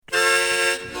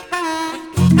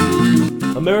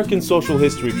American Social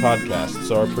History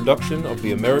podcasts are a production of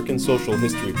the American Social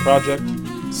History Project,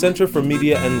 Center for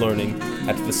Media and Learning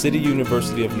at the City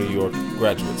University of New York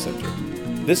Graduate Center.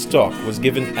 This talk was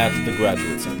given at the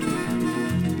Graduate Center.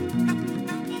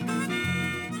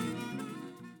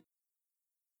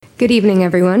 Good evening,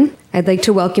 everyone. I'd like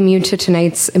to welcome you to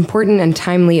tonight's important and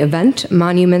timely event,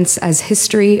 Monuments as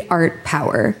History, Art,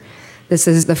 Power. This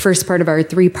is the first part of our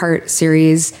three-part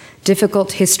series,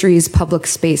 Difficult Histories, Public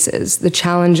Spaces, the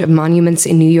Challenge of Monuments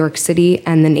in New York City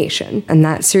and the Nation. And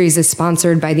that series is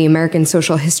sponsored by the American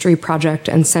Social History Project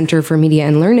and Center for Media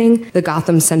and Learning, the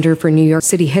Gotham Center for New York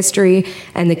City History,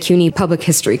 and the CUNY Public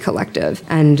History Collective,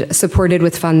 and supported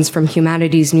with funds from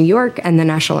Humanities New York and the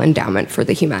National Endowment for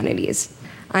the Humanities.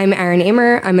 I'm Erin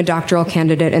Amer. I'm a doctoral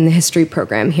candidate in the history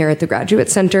program here at the Graduate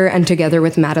Center, and together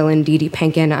with Madeline Dede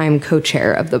Penkin, I'm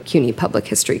co-chair of the CUNY Public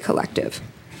History Collective.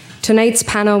 Tonight's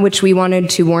panel, which we wanted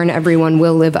to warn everyone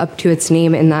will live up to its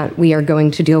name in that we are going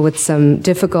to deal with some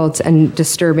difficult and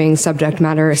disturbing subject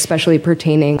matter, especially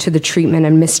pertaining to the treatment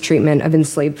and mistreatment of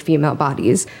enslaved female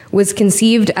bodies, was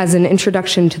conceived as an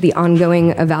introduction to the ongoing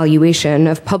evaluation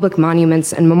of public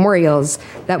monuments and memorials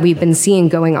that we've been seeing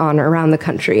going on around the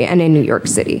country and in New York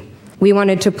City. We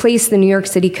wanted to place the New York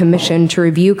City Commission to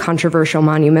review controversial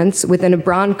monuments within a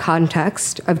broad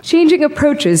context of changing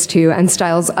approaches to and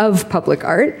styles of public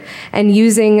art, and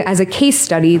using as a case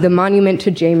study the monument to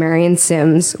J. Marion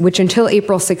Sims, which until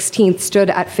April 16th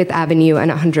stood at 5th Avenue and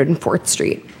 104th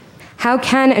Street. How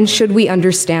can and should we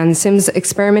understand Sims'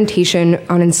 experimentation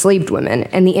on enslaved women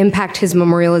and the impact his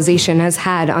memorialization has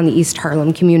had on the East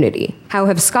Harlem community? How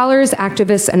have scholars,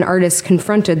 activists, and artists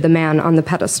confronted the man on the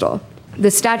pedestal? The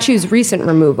statue's recent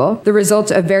removal, the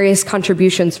result of various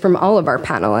contributions from all of our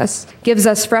panelists, gives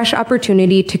us fresh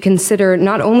opportunity to consider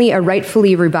not only a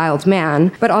rightfully reviled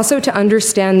man, but also to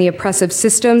understand the oppressive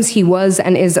systems he was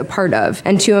and is a part of,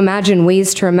 and to imagine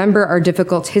ways to remember our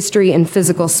difficult history in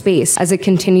physical space as it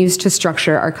continues to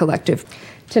structure our collective.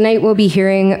 Tonight we'll be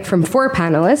hearing from four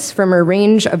panelists from a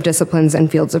range of disciplines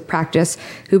and fields of practice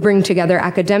who bring together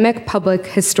academic, public,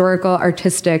 historical,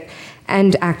 artistic,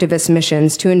 and activist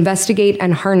missions to investigate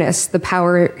and harness the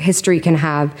power history can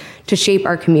have to shape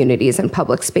our communities and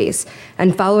public space.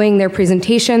 And following their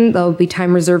presentation, there'll be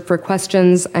time reserved for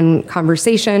questions and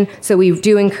conversation. So we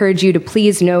do encourage you to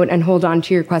please note and hold on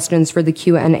to your questions for the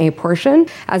Q&A portion,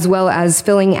 as well as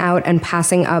filling out and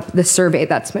passing up the survey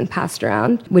that's been passed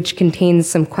around, which contains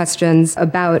some questions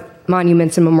about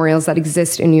monuments and memorials that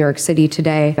exist in New York City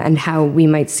today and how we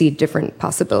might see different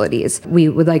possibilities. We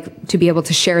would like to be able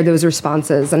to share those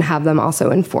responses and have them also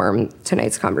inform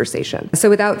tonight's conversation. So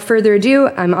without further ado,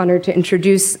 I'm honored to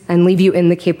introduce and leave you in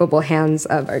the capable hands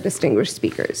of our distinguished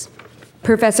speakers.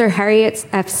 Professor Harriet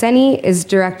F. Seney is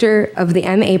director of the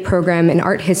MA program in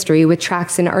art history with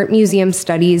tracks in art museum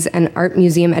studies and art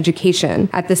museum education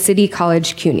at the City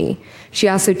College CUNY. She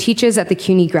also teaches at the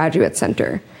CUNY Graduate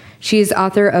Center. She is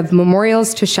author of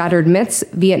Memorials to Shattered Myths,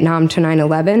 Vietnam to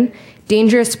 9/11,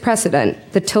 Dangerous Precedent,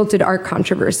 The Tilted Art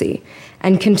Controversy,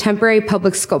 and Contemporary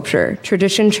Public Sculpture,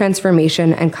 Tradition,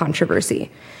 Transformation, and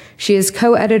Controversy. She is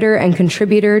co-editor and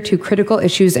contributor to Critical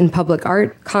Issues in Public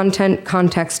Art, Content,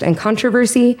 Context, and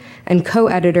Controversy, and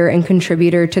co-editor and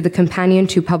contributor to the Companion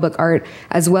to Public Art,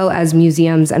 as well as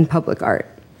Museums and Public Art.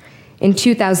 In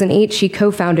 2008, she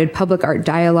co-founded Public Art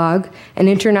Dialogue, an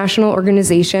international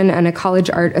organization and a College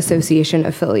Art Association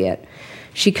affiliate.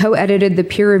 She co-edited the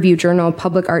peer-reviewed journal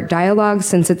Public Art Dialogue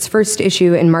since its first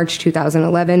issue in March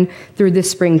 2011 through the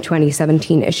spring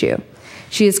 2017 issue.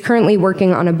 She is currently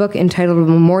working on a book entitled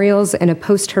Memorials in a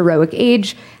Post-Heroic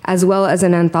Age, as well as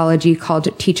an anthology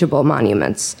called Teachable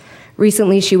Monuments.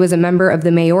 Recently, she was a member of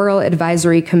the Mayoral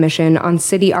Advisory Commission on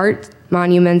City Art,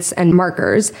 Monuments, and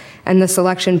Markers, and the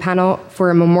selection panel for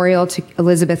a memorial to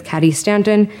Elizabeth Cady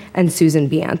Stanton and Susan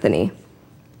B. Anthony.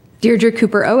 Deirdre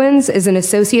Cooper Owens is an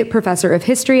associate professor of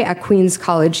history at Queens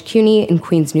College CUNY in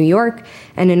Queens, New York,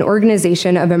 and an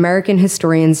Organization of American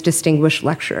Historians Distinguished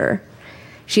Lecturer.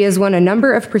 She has won a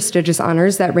number of prestigious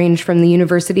honors that range from the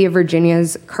University of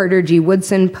Virginia's Carter G.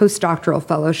 Woodson Postdoctoral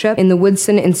Fellowship in the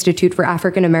Woodson Institute for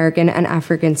African American and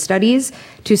African Studies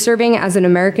to serving as an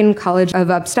American College of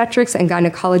Obstetrics and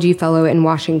Gynecology Fellow in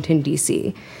Washington,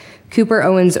 D.C. Cooper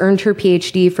Owens earned her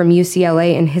PhD from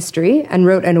UCLA in history and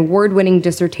wrote an award-winning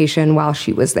dissertation while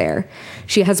she was there.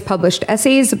 She has published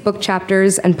essays, book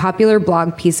chapters, and popular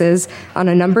blog pieces on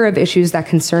a number of issues that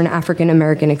concern African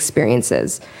American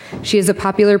experiences. She is a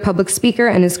popular public speaker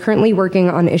and is currently working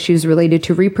on issues related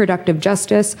to reproductive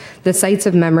justice, the sites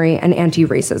of memory, and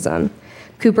anti-racism.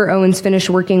 Cooper Owens finished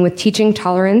working with Teaching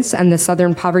Tolerance and the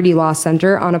Southern Poverty Law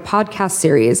Center on a podcast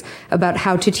series about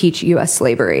how to teach U.S.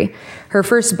 slavery. Her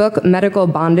first book, Medical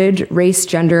Bondage, Race,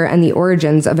 Gender, and the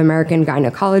Origins of American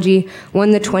Gynecology, won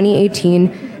the 2018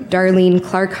 Darlene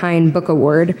Clark Hine Book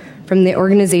Award from the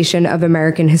Organization of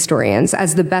American Historians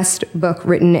as the best book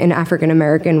written in African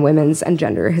American women's and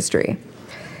gender history.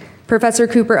 Professor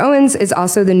Cooper Owens is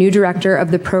also the new director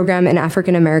of the program in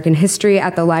African American history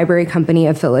at the Library Company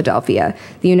of Philadelphia,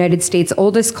 the United States'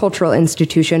 oldest cultural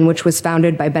institution, which was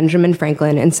founded by Benjamin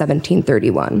Franklin in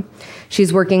 1731.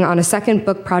 She's working on a second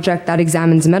book project that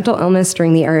examines mental illness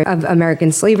during the era of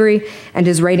American slavery and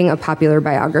is writing a popular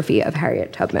biography of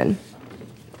Harriet Tubman.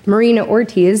 Marina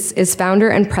Ortiz is founder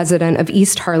and president of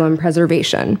East Harlem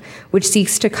Preservation, which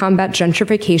seeks to combat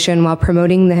gentrification while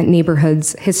promoting the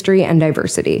neighborhood's history and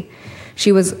diversity.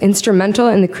 She was instrumental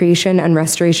in the creation and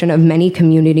restoration of many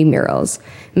community murals.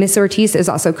 Ms. Ortiz is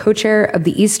also co-chair of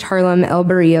the East Harlem El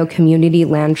Barrio Community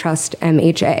Land Trust,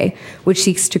 MHA, which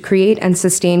seeks to create and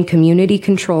sustain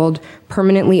community-controlled,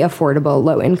 permanently affordable,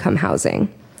 low-income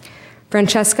housing.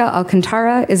 Francesca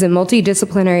Alcantara is a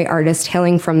multidisciplinary artist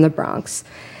hailing from the Bronx,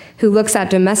 who looks at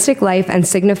domestic life and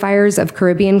signifiers of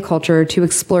Caribbean culture to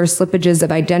explore slippages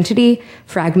of identity,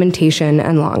 fragmentation,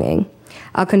 and longing.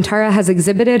 Alcantara has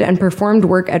exhibited and performed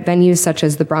work at venues such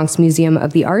as the Bronx Museum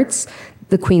of the Arts,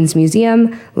 the Queens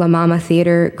Museum, La Mama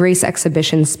Theater, Grace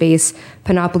Exhibition Space,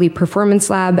 Panoply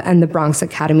Performance Lab, and the Bronx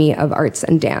Academy of Arts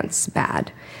and Dance,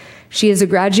 BAD. She is a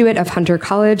graduate of Hunter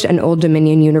College and Old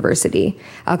Dominion University.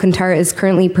 Alcantara is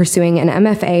currently pursuing an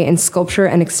MFA in Sculpture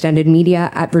and Extended Media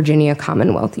at Virginia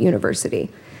Commonwealth University.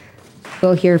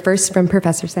 We'll hear first from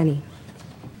Professor Seni.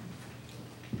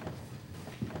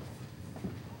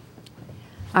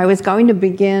 I was going to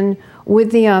begin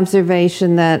with the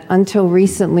observation that until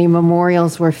recently,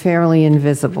 memorials were fairly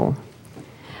invisible.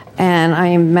 And I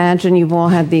imagine you've all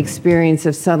had the experience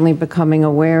of suddenly becoming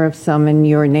aware of some in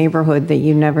your neighborhood that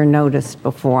you never noticed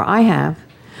before. I have.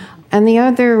 And the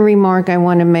other remark I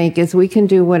want to make is we can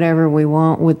do whatever we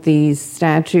want with these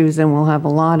statues, and we'll have a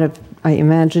lot of, I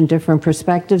imagine, different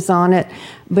perspectives on it.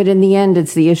 But in the end,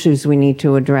 it's the issues we need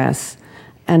to address,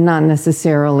 and not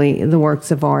necessarily the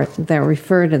works of art that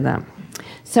refer to them.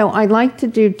 So I'd like to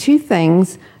do two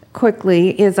things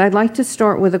quickly. I'd like to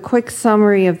start with a quick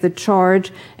summary of the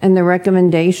charge and the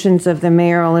recommendations of the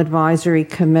Mayoral Advisory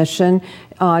Commission,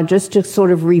 just to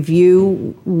sort of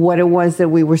review what it was that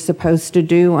we were supposed to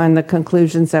do and the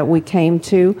conclusions that we came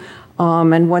to,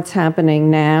 and what's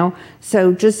happening now.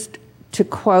 So just to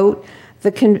quote,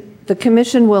 the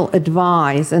Commission will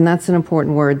advise, and that's an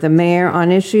important word, the Mayor on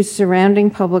issues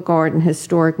surrounding public art and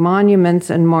historic monuments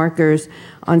and markers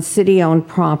on city-owned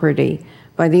property.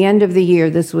 By the end of the year,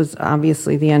 this was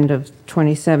obviously the end of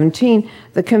 2017,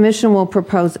 the Commission will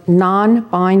propose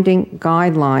non-binding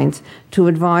guidelines to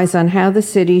advise on how the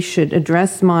city should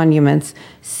address monuments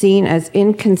seen as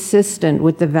inconsistent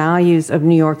with the values of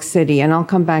New York City. And I'll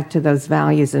come back to those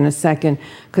values in a second,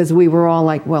 because we were all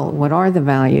like, well, what are the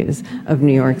values of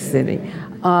New York City?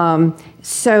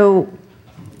 So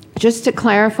just to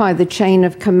clarify the chain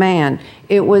of command,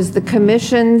 it was the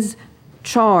Commission's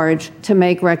charge to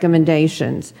make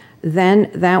recommendations.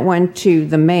 Then that went to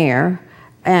the mayor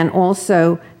and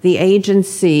also the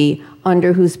agency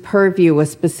under whose purview a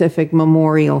specific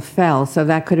memorial fell. So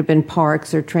that could have been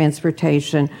parks or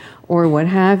transportation or what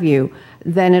have you.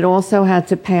 Then it also had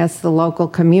to pass the local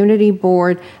community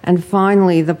board, and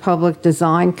finally the Public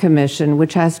Design Commission,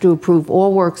 which has to approve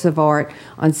all works of art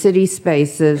on city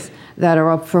spaces that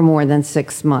are up for more than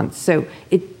 6 months. So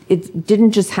it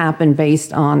didn't just happen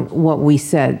based on what we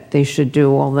said they should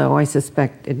do, although I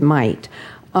suspect it might.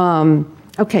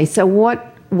 Okay, so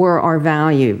what were our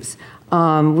values?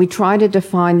 We tried to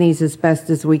define these as best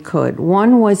as we could.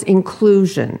 One was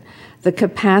inclusion, the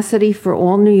capacity for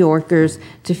all New Yorkers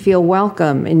to feel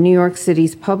welcome in New York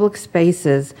City's public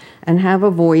spaces and have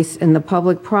a voice in the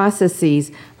public processes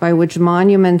by which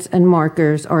monuments and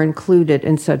markers are included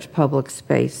in such public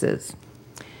spaces.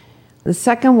 The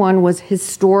second one was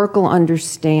historical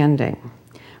understanding,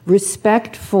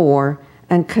 respect for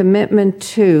and commitment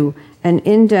to an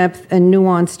in-depth and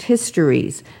nuanced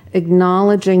histories,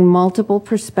 acknowledging multiple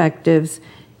perspectives,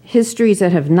 histories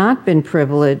that have not been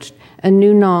privileged, and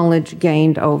new knowledge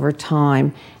gained over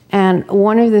time. And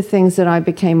one of the things that I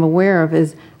became aware of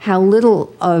is how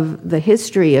little of the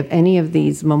history of any of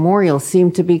these memorials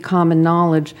seemed to be common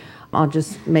knowledge. I'll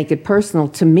just make it personal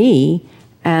to me,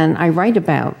 and I write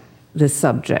about this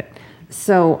subject.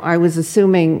 So I was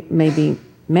assuming maybe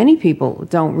many people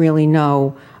don't really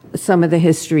know some of the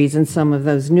histories and some of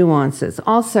those nuances.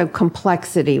 Also,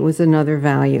 complexity was another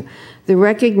value. The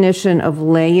recognition of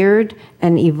layered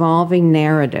and evolving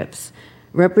narratives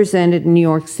represented in New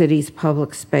York City's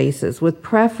public spaces, with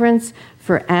preference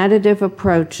for additive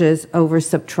approaches over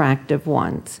subtractive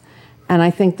ones. And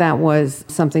I think that was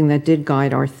something that did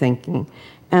guide our thinking.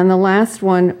 And the last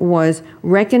one was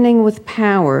reckoning with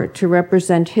power to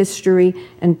represent history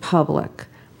and public,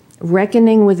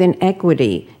 reckoning with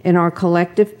inequity in our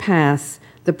collective past,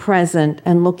 the present,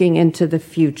 and looking into the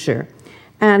future.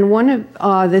 And one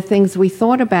of the things we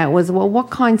thought about was, well, what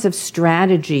kinds of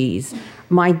strategies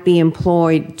might be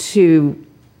employed to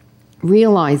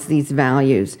realize these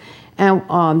values?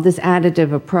 And this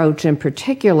additive approach in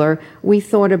particular, we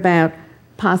thought about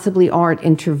possibly art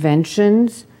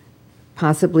interventions,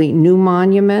 possibly new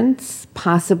monuments,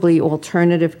 possibly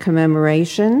alternative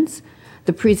commemorations,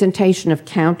 the presentation of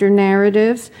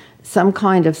counter-narratives, some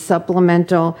kind of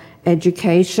supplemental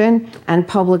education, and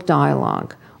public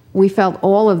dialogue. We felt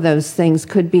all of those things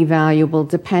could be valuable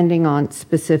depending on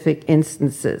specific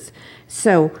instances.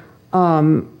 So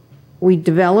we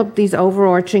developed these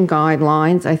overarching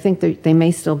guidelines. I think that they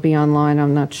may still be online,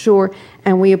 I'm not sure,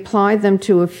 and we applied them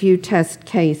to a few test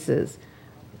cases.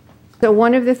 So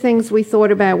one of the things we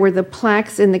thought about were the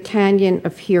plaques in the Canyon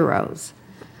of Heroes,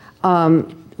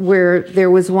 where there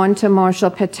was one to Marshall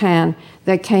Petain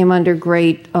that came under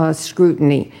great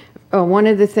scrutiny. One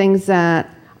of the things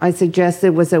that I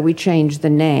suggested was that we change the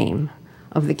name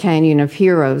of the Canyon of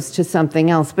Heroes to something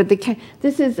else. But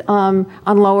this is on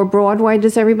Lower Broadway.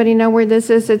 Does everybody know where this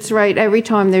is? It's right, every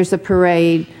time there's a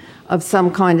parade of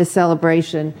some kind of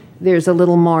celebration, there's a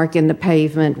little mark in the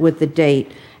pavement with the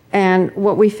date. And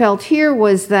what we felt here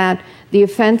was that the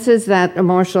offenses that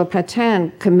Marshall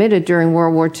Petain committed during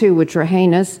World War II, which were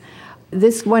heinous,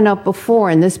 this went up before,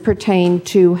 and this pertained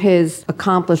to his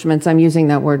accomplishments, I'm using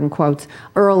that word in quotes,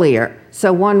 earlier.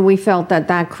 So one, we felt that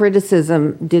that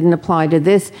criticism didn't apply to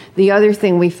this. The other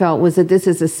thing we felt was that this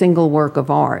is a single work of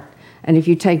art. And if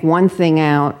you take one thing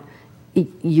out,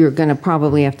 you're going to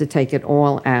probably have to take it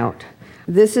all out.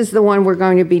 This is the one we're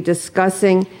going to be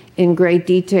discussing in great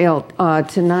detail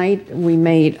tonight. We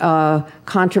made a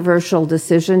controversial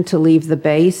decision to leave the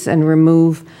base and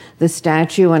remove the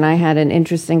statue, and I had an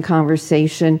interesting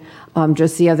conversation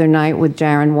just the other night with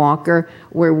Jaron Walker,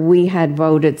 where we had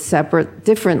voted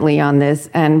differently on this,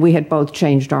 and we had both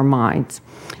changed our minds.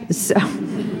 So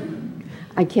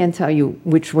I can't tell you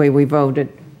which way we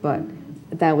voted, but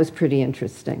that was pretty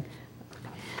interesting.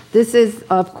 This is,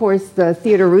 of course, the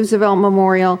Theodore Roosevelt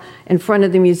Memorial in front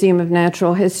of the Museum of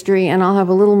Natural History, and I'll have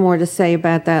a little more to say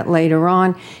about that later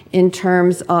on in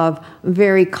terms of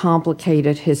very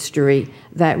complicated history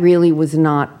that really was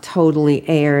not totally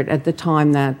aired at the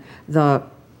time that the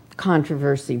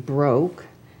controversy broke.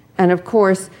 And of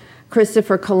course,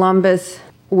 Christopher Columbus,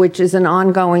 which is an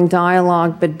ongoing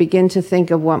dialogue, but begin to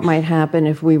think of what might happen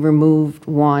if we removed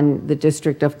the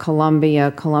District of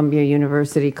Columbia, Columbia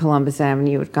University, Columbus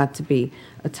Avenue. It got to be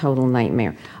a total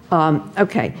nightmare.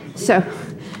 Okay, so,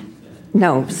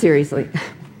 no, seriously.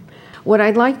 What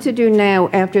I'd like to do now,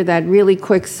 after that really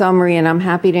quick summary, and I'm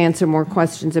happy to answer more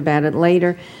questions about it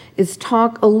later, is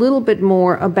talk a little bit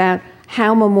more about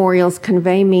how memorials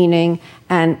convey meaning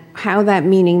and how that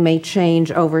meaning may change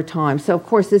over time. So, of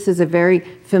course, this is a very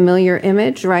familiar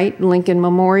image, right? Lincoln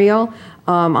Memorial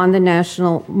on the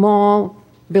National Mall,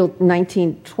 built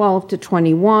 1912 to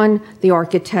 21. The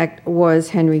architect was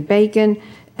Henry Bacon.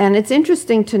 And it's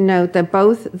interesting to note that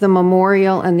both the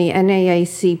memorial and the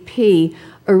NAACP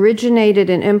originated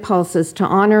in impulses to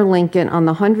honor Lincoln on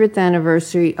the 100th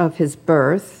anniversary of his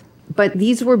birth. But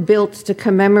these were built to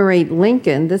commemorate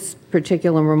Lincoln. This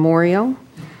particular memorial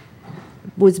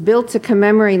was built to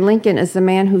commemorate Lincoln as the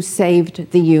man who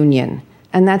saved the Union.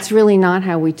 And that's really not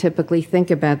how we typically think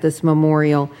about this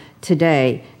memorial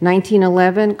today.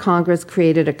 1911, Congress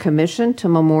created a commission to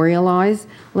memorialize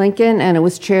Lincoln, and it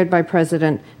was chaired by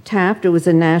President Taft. It was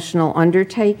a national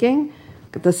undertaking.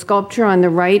 The sculpture on the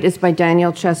right is by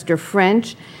Daniel Chester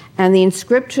French. And the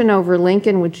inscription over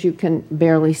Lincoln, which you can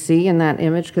barely see in that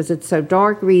image because it's so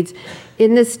dark, reads,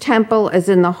 "In this temple, as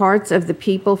in the hearts of the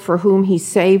people for whom he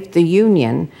saved the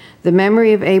Union, the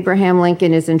memory of Abraham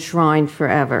Lincoln is enshrined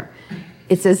forever."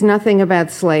 It says nothing about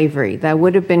slavery. That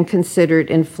would have been considered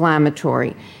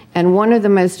inflammatory. And one of the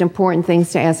most important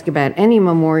things to ask about any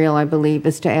memorial, I believe,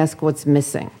 is to ask what's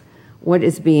missing, what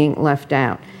is being left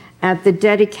out. At the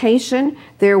dedication,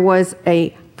 there was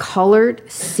a colored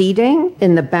seating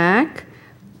in the back.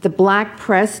 The black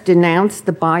press denounced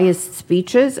the biased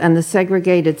speeches and the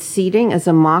segregated seating as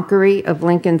a mockery of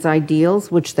Lincoln's ideals,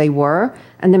 which they were,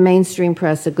 and the mainstream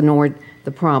press ignored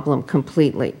the problem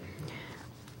completely.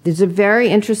 There's a very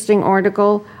interesting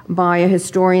article by a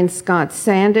historian, Scott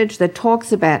Sandage, that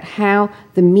talks about how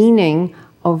the meaning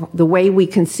of the way we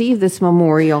conceive this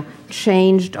memorial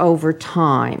changed over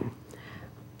time.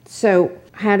 So,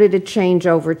 how did it change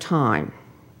over time?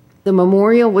 The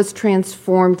memorial was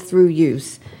transformed through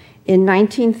use. In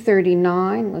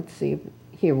 1939, let's see,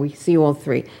 here we see all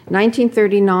three.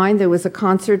 1939, there was a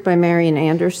concert by Marian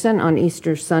Anderson on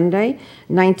Easter Sunday.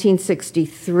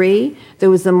 1963,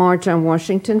 there was the March on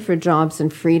Washington for Jobs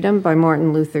and Freedom by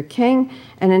Martin Luther King.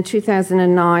 And in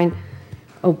 2009,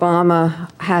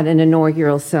 Obama had an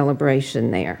inaugural celebration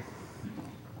there.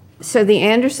 So the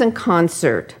Anderson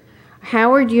concert,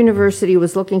 Howard University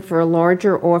was looking for a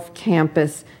larger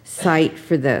off-campus site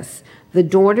for this. The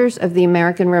Daughters of the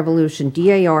American Revolution,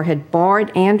 DAR, had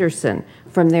barred Anderson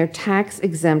from their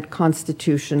tax-exempt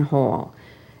Constitution Hall.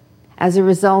 As a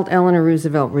result, Eleanor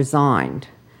Roosevelt resigned.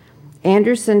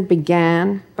 Anderson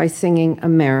began by singing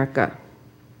America.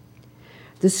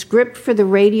 The script for the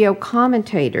radio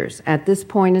commentators at this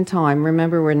point in time,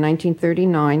 remember we're in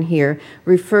 1939 here,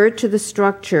 referred to the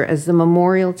structure as the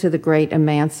memorial to the great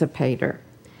emancipator,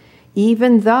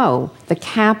 even though the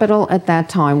Capitol at that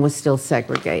time was still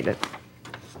segregated.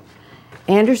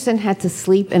 Anderson had to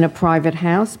sleep in a private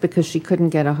house because she couldn't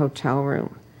get a hotel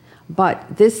room.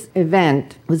 But this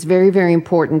event was very, very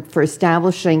important for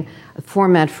establishing a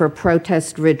format for a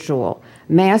protest ritual.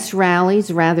 Mass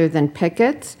rallies rather than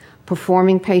pickets,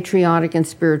 performing patriotic and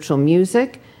spiritual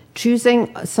music, choosing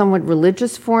a somewhat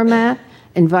religious format,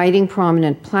 inviting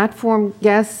prominent platform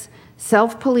guests,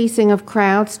 self-policing of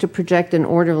crowds to project an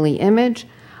orderly image,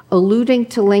 alluding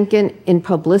to Lincoln in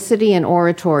publicity and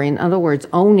oratory, in other words,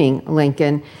 owning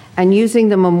Lincoln, and using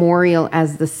the memorial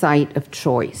as the site of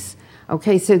choice.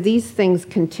 Okay, so these things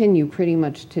continue pretty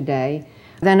much today.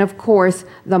 Then, of course,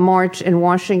 the March in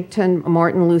Washington,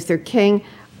 Martin Luther King,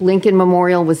 Lincoln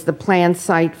Memorial was the planned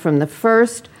site from the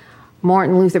first.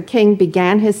 Martin Luther King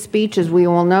began his speech, as we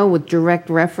all know, with direct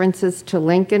references to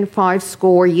Lincoln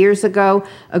 50 years ago.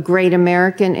 A great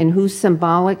American in whose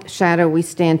symbolic shadow we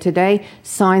stand today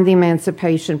signed the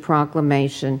Emancipation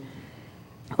Proclamation.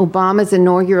 Obama's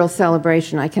inaugural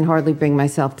celebration, I can hardly bring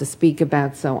myself to speak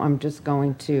about, so I'm just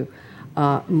going to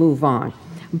move on.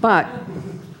 But,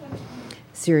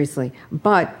 seriously,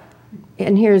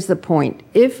 and here's the point,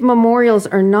 if memorials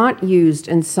are not used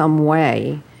in some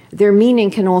way, their meaning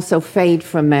can also fade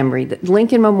from memory. The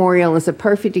Lincoln Memorial is a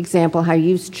perfect example how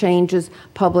use changes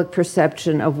public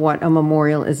perception of what a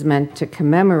memorial is meant to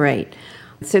commemorate.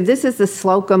 So this is the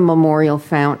Slocum Memorial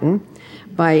Fountain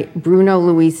by Bruno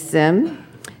Louis Sim,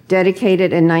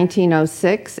 dedicated in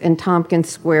 1906 in Tompkins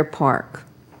Square Park.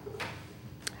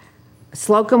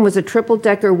 Slocum was a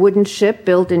triple-decker wooden ship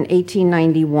built in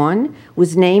 1891,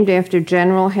 was named after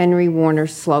General Henry Warner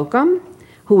Slocum,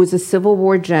 who was a Civil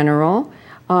War general.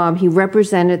 He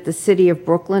represented the city of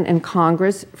Brooklyn in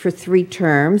Congress for 3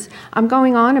 terms. I'm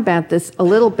going on about this a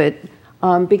little bit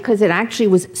because it actually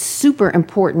was super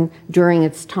important during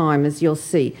its time, as you'll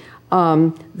see.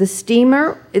 The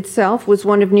steamer itself was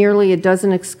one of nearly a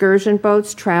dozen excursion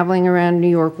boats traveling around New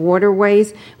York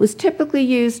waterways. It was typically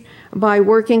used by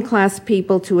working class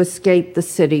people to escape the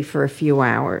city for a few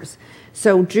hours.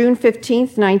 So June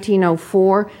 15th,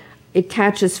 1904, it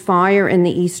catches fire in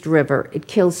the East River. It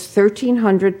kills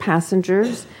 1,300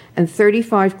 passengers and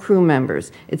 35 crew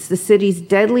members. It's the city's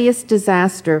deadliest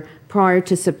disaster prior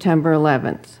to September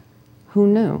 11th. Who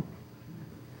knew?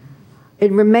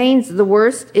 It remains the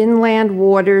worst inland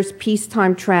waters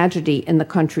peacetime tragedy in the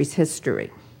country's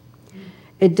history.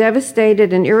 It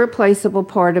devastated an irreplaceable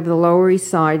part of the Lower East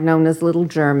Side known as Little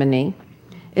Germany.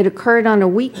 It occurred on a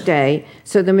weekday,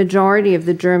 so the majority of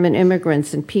the German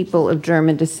immigrants and people of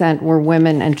German descent were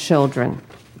women and children.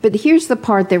 But here's the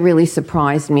part that really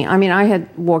surprised me. I mean, I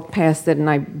had walked past it and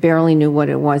I barely knew what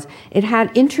it was. It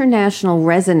had international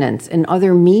resonance in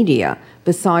other media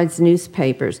besides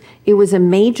newspapers. It was a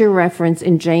major reference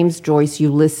in James Joyce's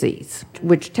Ulysses,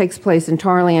 which takes place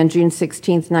entirely on June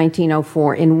 16,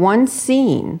 1904. In one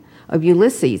scene of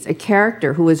Ulysses, a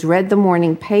character who has read the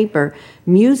morning paper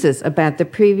muses about the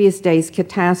previous day's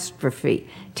catastrophe.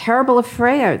 Terrible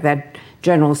affair, that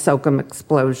General Slocum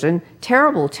explosion.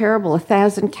 Terrible, terrible,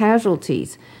 1,000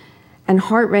 casualties. And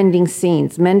heartrending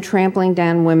scenes, men trampling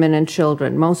down women and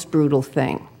children, most brutal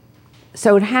thing.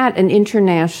 So it had an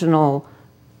international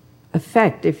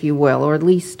effect, if you will, or at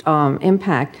least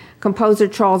impact. Composer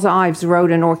Charles Ives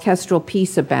wrote an orchestral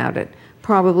piece about it,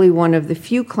 probably one of the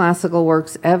few classical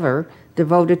works ever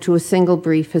devoted to a single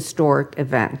brief historic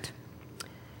event.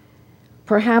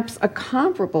 Perhaps a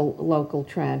comparable local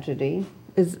tragedy,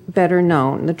 is better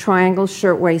known. The Triangle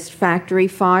Shirtwaist Factory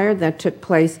fire that took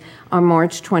place on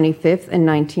March 25th in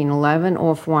 1911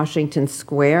 off Washington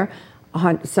Square.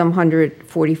 Some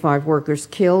 145 workers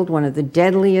killed, one of the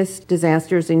deadliest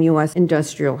disasters in U.S.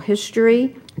 industrial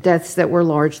history, deaths that were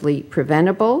largely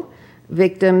preventable.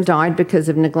 Victims died because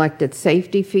of neglected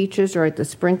safety features, right? The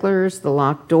sprinklers, the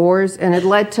locked doors, and it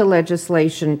led to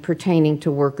legislation pertaining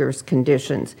to workers'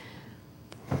 conditions.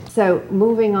 So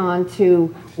moving on to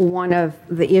one of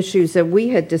the issues that we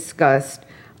had discussed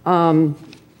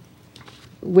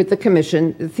with the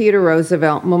commission, the Theodore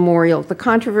Roosevelt Memorial. The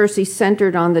controversy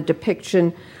centered on the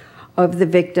depiction of the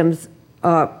victims,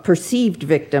 perceived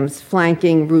victims,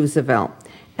 flanking Roosevelt.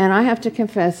 And I have to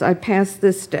confess, I passed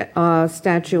this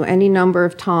statue any number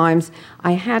of times.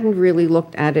 I hadn't really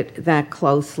looked at it that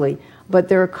closely, but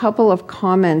there are a couple of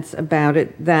comments about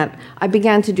it that I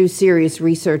began to do serious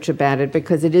research about it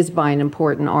because it is by an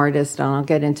important artist, and I'll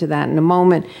get into that in a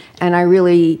moment. And I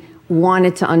really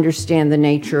wanted to understand the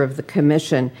nature of the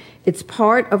commission. It's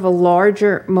part of a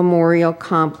larger memorial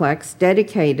complex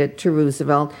dedicated to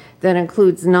Roosevelt that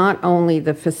includes not only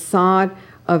the facade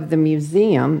of the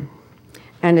museum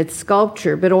and its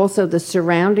sculpture, but also the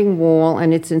surrounding wall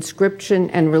and its inscription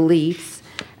and reliefs,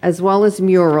 as well as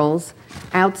murals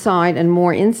outside and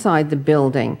more inside the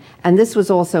building. And this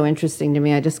was also interesting to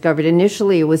me. I discovered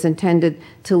initially it was intended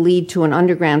to lead to an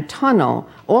underground tunnel,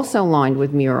 also lined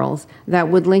with murals, that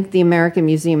would link the American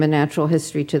Museum of Natural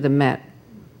History to the Met.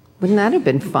 Wouldn't that have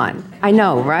been fun? I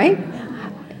know, right?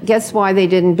 Guess why they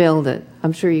didn't build it?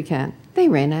 I'm sure you can. They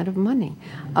ran out of money.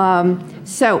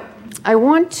 So I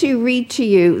want to read to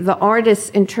you the artist's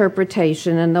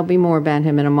interpretation, and there'll be more about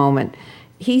him in a moment.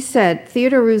 He said,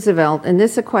 Theodore Roosevelt, in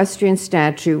this equestrian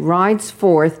statue, rides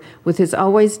forth with his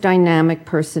always dynamic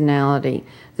personality.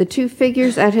 The two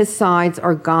figures at his sides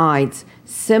are guides,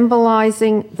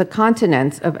 symbolizing the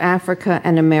continents of Africa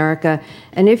and America,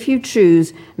 and if you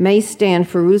choose, may stand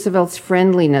for Roosevelt's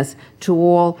friendliness to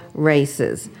all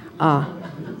races. I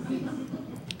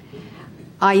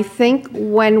think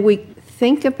when we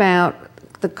think about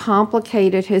the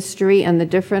complicated history and the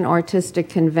different artistic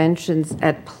conventions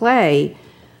at play,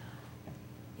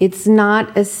 it's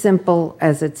not as simple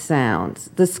as it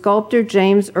sounds. The sculptor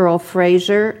James Earl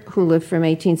Fraser, who lived from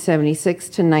 1876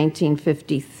 to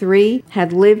 1953,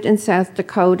 had lived in South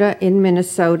Dakota, in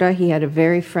Minnesota. He had a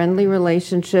very friendly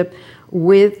relationship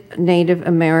with Native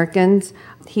Americans.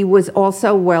 He was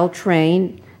also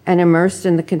well-trained and immersed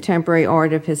in the contemporary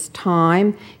art of his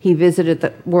time. He visited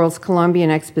the World's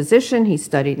Columbian Exposition. He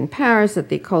studied in Paris at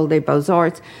the École des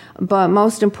Beaux-Arts. But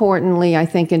most importantly, I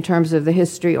think in terms of the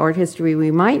history, art history we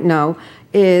might know,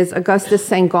 is Augustus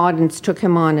St. Gaudens took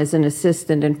him on as an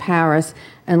assistant in Paris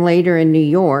and later in New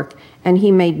York, and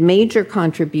he made major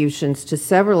contributions to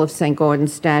several of St. Gaudens'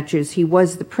 statues. He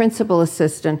was the principal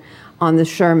assistant on the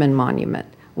Sherman Monument,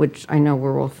 which I know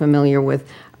we're all familiar with.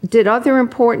 Did other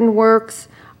important works,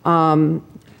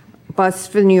 busts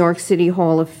for the New York City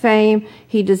Hall of Fame.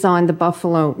 He designed the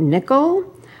Buffalo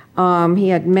Nickel. He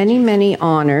had many, many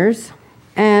honors,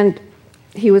 and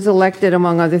he was elected,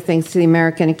 among other things, to the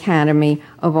American Academy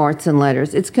of Arts and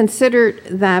Letters. It's considered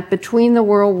that between the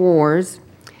World Wars,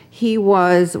 he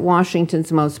was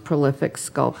Washington's most prolific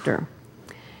sculptor.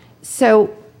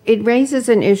 So it raises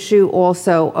an issue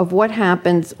also of what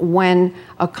happens when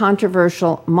a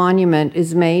controversial monument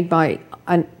is made by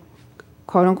an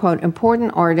quote-unquote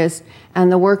important artist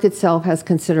and the work itself has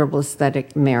considerable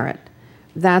aesthetic merit.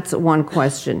 That's one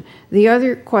question. The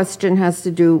other question has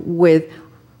to do with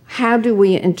how do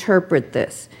we interpret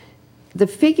this? The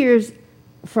figures,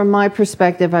 from my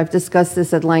perspective, I've discussed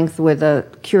this at length with a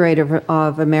curator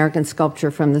of American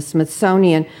sculpture from the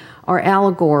Smithsonian, are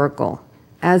allegorical.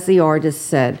 As the artist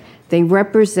said, they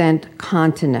represent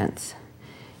continents.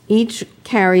 Each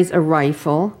carries a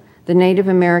rifle. The Native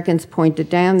Americans pointed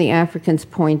down, the Africans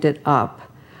pointed up.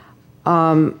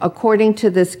 According to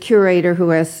this curator, who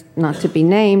has not to be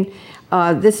named,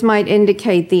 this might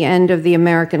indicate the end of the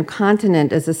American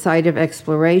continent as a site of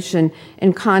exploration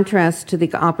in contrast to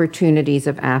the opportunities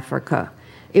of Africa.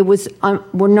 It was, well,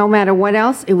 no matter what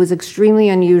else, it was extremely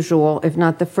unusual, if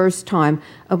not the first time,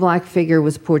 a black figure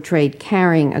was portrayed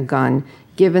carrying a gun,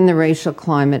 given the racial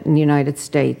climate in the United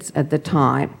States at the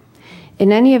time.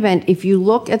 In any event, if you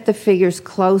look at the figures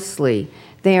closely,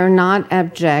 they are not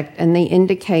abject, and they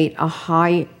indicate a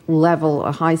high level,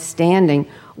 a high standing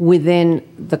within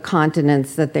the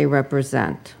continents that they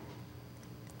represent.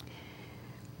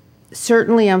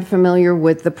 Certainly, I'm familiar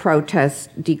with the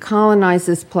protest decolonize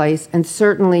this place, and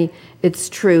certainly it's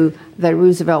true that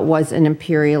Roosevelt was an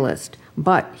imperialist,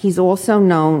 but he's also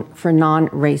known for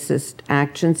non-racist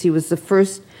actions. He was the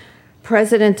first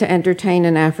president to entertain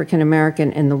an African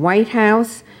American in the White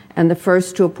House, and the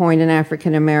first to appoint an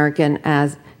African American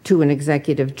to an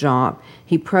executive job.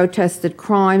 He protested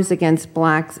crimes against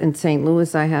blacks in St.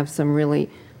 Louis. I have some really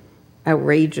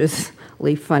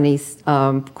outrageously funny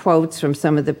quotes from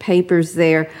some of the papers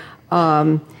there.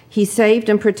 He saved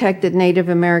and protected Native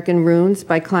American ruins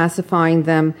by classifying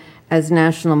them as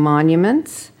national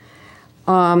monuments.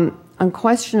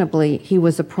 Unquestionably, he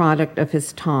was a product of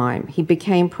his time. He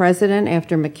became president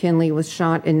after McKinley was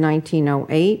shot in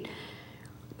 1908.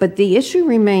 But the issue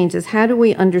remains is how do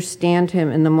we understand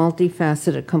him in the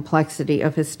multifaceted complexity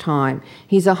of his time?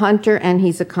 He's a hunter and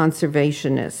he's a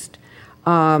conservationist.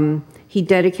 He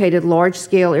dedicated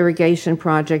large-scale irrigation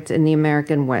projects in the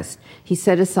American West. He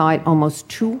set aside almost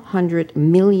 200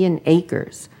 million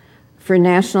acres for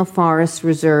national forests,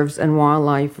 reserves, and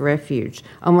wildlife refuge,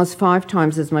 almost 5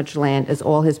 times as much land as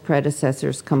all his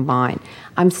predecessors combined.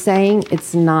 I'm saying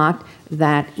it's not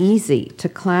that easy to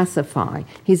classify.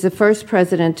 He's the first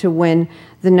president to win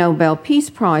the Nobel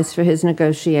Peace Prize for his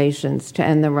negotiations to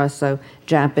end the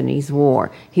Russo-Japanese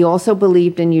War. He also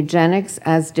believed in eugenics,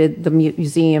 as did the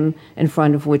museum in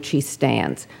front of which he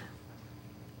stands.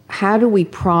 How do we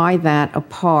pry that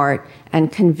apart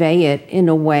and convey it in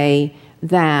a way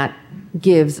that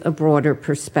gives a broader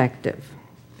perspective?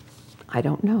 I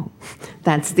don't know.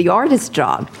 That's the artist's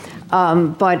job.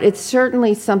 But it's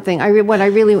certainly something, what I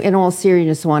really, in all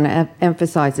seriousness, want to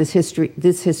emphasize is history.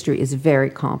 This history is very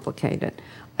complicated,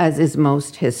 as is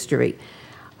most history.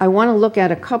 I want to look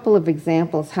at a couple of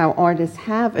examples how artists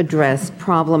have addressed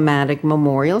problematic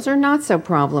memorials or not so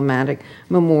problematic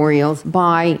memorials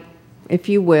by, if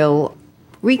you will,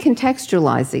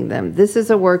 recontextualizing them. This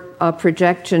is a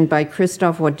projection by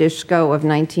Krzysztof Wodiszko of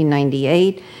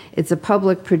 1998. It's a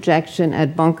public projection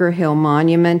at Bunker Hill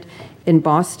Monument in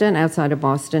Boston, outside of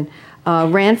Boston.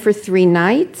 Ran for 3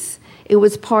 nights. It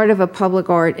was part of a public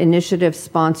art initiative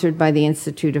sponsored by the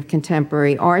Institute of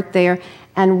Contemporary Art there.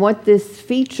 And what this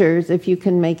features, if you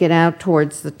can make it out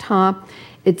towards the top,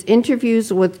 it's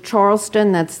interviews with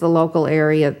Charleston, that's the local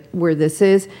area where this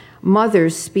is,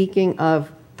 mothers speaking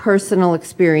of personal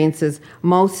experiences,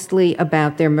 mostly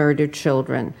about their murdered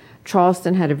children.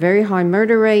 Charleston had a very high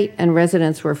murder rate, and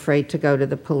residents were afraid to go to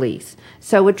the police.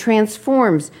 So it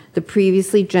transforms the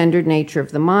previously gendered nature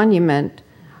of the monument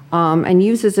and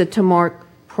uses it to mark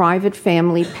private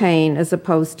family pain as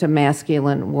opposed to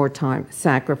masculine wartime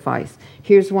sacrifice.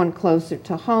 Here's one closer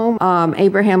to home.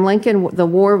 Abraham Lincoln, the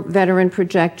War Veteran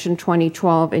Projection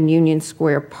 2012 in Union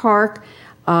Square Park,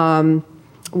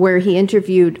 where he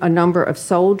interviewed a number of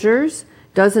soldiers,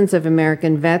 dozens of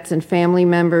American vets and family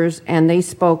members, and they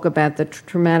spoke about the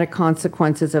traumatic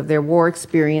consequences of their war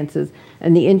experiences.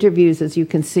 And the interviews, as you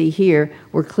can see here,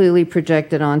 were clearly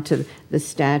projected onto the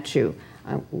statue.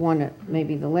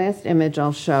 Maybe the last image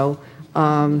I'll show.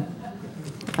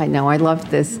 I know, I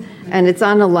love this. And it's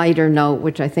on a lighter note,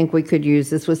 which I think we could use.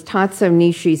 This was Tatsuo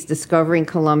Nishi's Discovering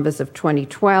Columbus of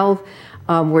 2012.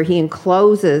 Where he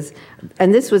encloses,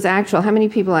 and this was actual, how many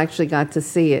people actually got to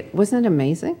see it? Wasn't it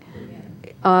amazing?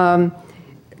 The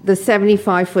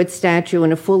 75-foot statue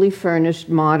in a fully furnished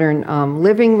modern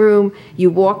living room. You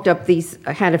walked up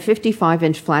had a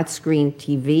 55-inch flat screen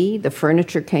TV. The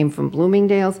furniture came from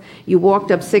Bloomingdale's. You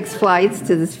walked up 6 flights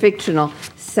to this fictional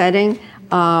setting.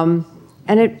 And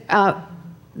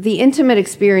the intimate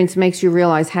experience makes you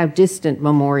realize how distant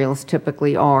memorials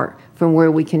typically are from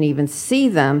where we can even see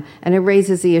them, and it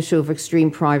raises the issue of extreme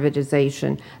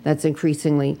privatization that's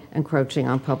increasingly encroaching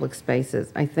on public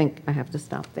spaces. I think I have to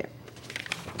stop there.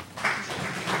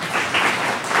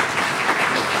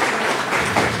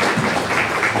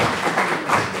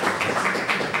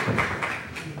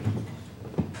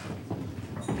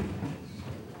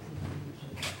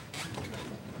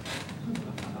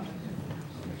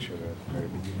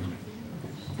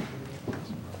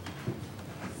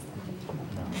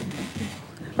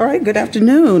 All right, good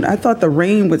afternoon. I thought the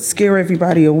rain would scare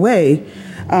everybody away,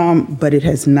 but it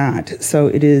has not. So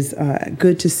it is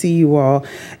good to see you all.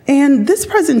 And this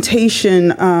presentation,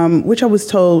 which I was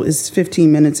told is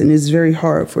 15 minutes and is very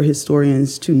hard for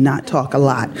historians to not talk a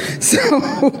lot. So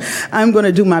I'm going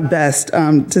to do my best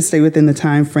to stay within the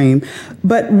time frame.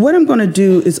 But what I'm going to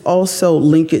do is also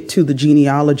link it to the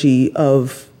genealogy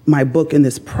of my book in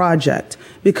this project,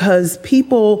 because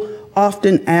people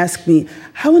often ask me,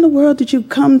 how in the world did you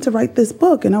come to write this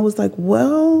book? And I was like,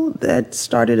 well, that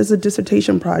started as a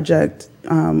dissertation project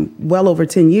well over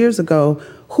 10 years ago.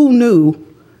 Who knew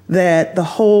that the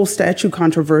whole statue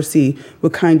controversy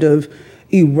would kind of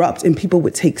erupt and people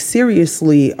would take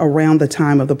seriously around the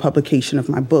time of the publication of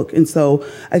my book? And so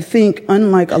I think,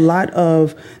 unlike a lot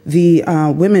of the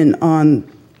women on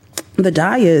the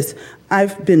dais,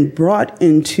 I've been brought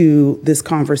into this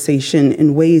conversation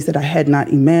in ways that I had not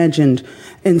imagined.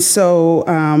 And so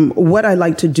what I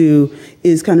like to do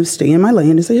is kind of stay in my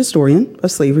lane as a historian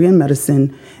of slavery and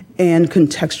medicine and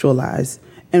contextualize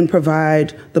and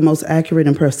provide the most accurate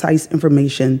and precise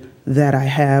information that I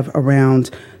have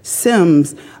around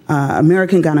Sims,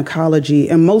 American gynecology,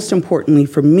 and most importantly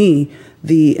for me,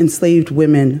 the enslaved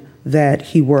women that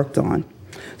he worked on.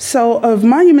 So of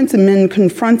Monuments and Men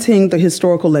confronting the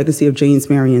historical legacy of James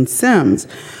Marion Sims,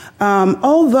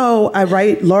 although I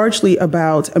write largely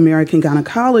about American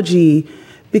gynecology,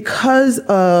 because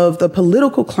of the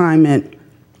political climate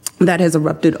that has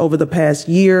erupted over the past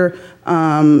year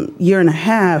and a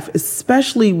half,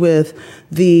 especially with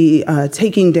the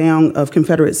taking down of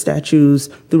Confederate statues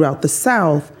throughout the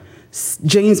South,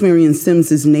 James Marion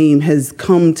Sims's name has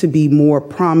come to be more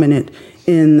prominent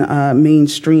in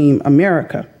mainstream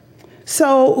America.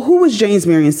 So who was James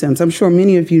Marion Sims? I'm sure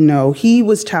many of you know. He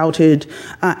was touted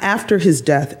after his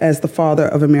death as the father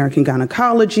of American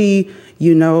gynecology.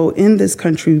 You know, in this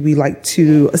country, we like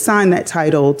to assign that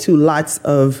title to lots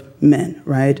of men,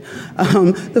 right?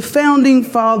 The founding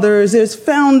fathers, there's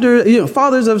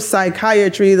fathers of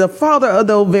psychiatry, the father of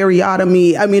the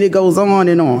ovariotomy. I mean, it goes on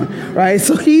and on, right?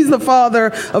 So he's the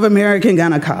father of American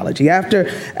gynecology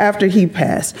after he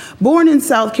passed. Born in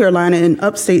South Carolina, in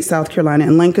upstate South Carolina,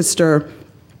 in Lancaster,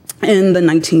 in the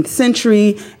 19th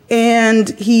century,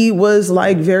 and he was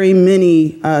like very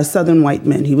many Southern white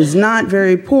men. He was not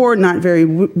very poor, not very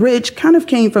rich, kind of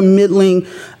came from middling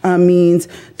means,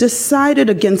 decided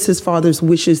against his father's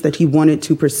wishes that he wanted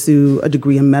to pursue a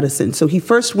degree in medicine. So he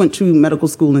first went to medical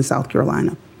school in South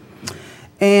Carolina.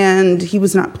 And he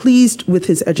was not pleased with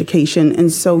his education,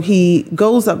 and so he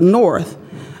goes up north,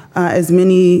 as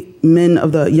many men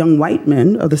of the young white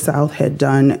men of the South had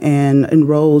done, and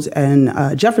enrolled in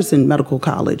Jefferson Medical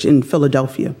College in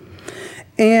Philadelphia.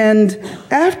 And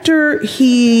after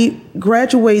he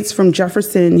graduates from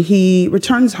Jefferson, he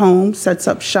returns home, sets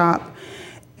up shop,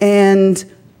 and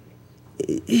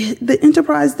the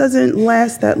enterprise doesn't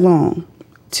last that long.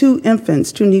 Two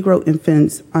Negro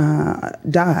infants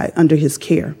die under his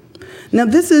care. Now,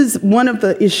 this is one of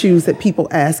the issues that people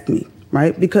ask me,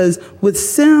 right? Because with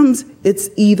Sims, it's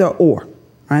either or,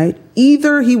 right?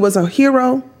 Either he was a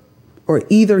hero or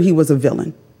either he was a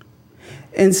villain.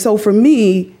 And so for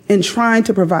me, in trying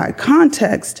to provide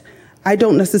context, I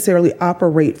don't necessarily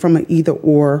operate from an either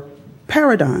or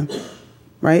paradigm,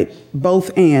 right?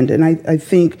 Both and I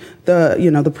think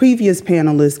the previous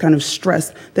panelists kind of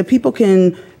stressed that people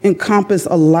can encompass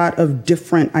a lot of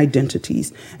different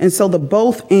identities. And so the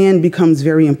both and becomes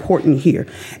very important here.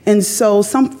 And so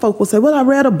some folk will say, well, I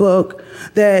read a book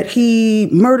that he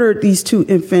murdered these two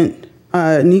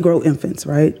Negro infants,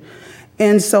 right?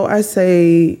 And so I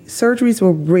say surgeries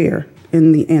were rare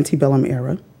in the antebellum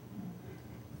era,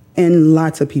 and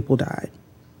lots of people died.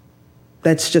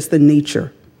 That's just the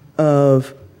nature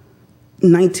of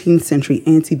 19th century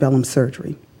antebellum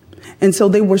surgery. And so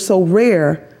they were so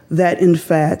rare that, in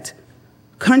fact,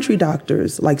 country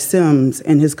doctors like Sims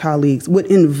and his colleagues would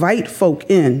invite folk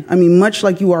in, I mean, much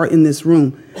like you are in this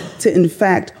room, to, in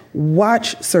fact,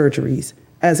 watch surgeries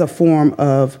as a form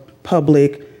of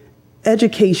public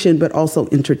education, but also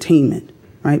entertainment,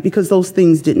 right? Because those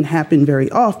things didn't happen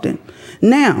very often.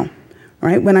 Now,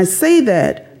 right, when I say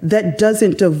that, that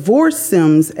doesn't divorce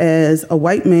Sims as a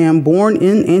white man born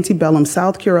in antebellum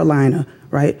South Carolina,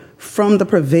 right, from the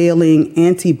prevailing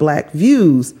anti-black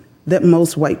views that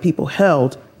most white people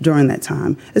held during that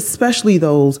time, especially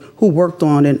those who worked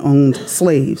on and owned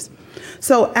slaves.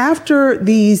 So after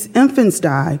these infants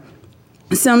die,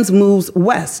 Sims moves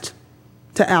west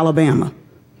to Alabama,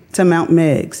 to Mount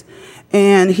Meigs,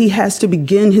 and he has to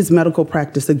begin his medical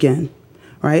practice again,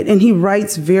 right? And he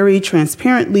writes very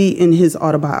transparently in his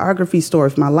autobiography, Story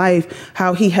of My Life,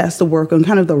 how he has to work on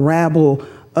kind of the rabble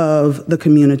of the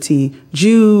community,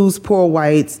 Jews, poor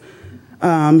whites,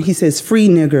 he says free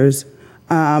niggers.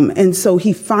 And so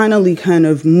he finally kind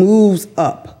of moves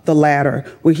up the ladder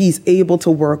where he's able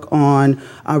to work on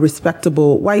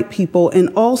respectable white people, and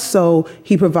also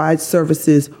he provides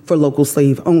services for local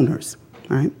slave owners,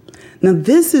 right? Now,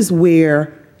 this is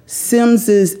where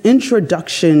Sims's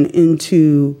introduction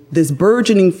into this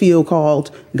burgeoning field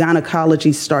called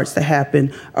gynecology starts to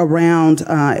happen around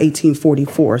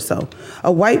 1844 or so.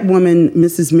 A white woman,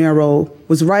 Mrs. Merrill,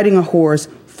 was riding a horse,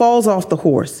 falls off the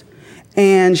horse,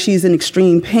 and she's in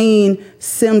extreme pain.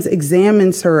 Sims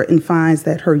examines her and finds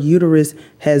that her uterus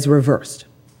has reversed.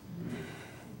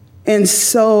 And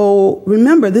so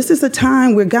remember, this is a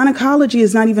time where gynecology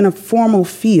is not even a formal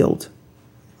field,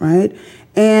 right?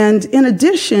 And in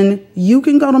addition, you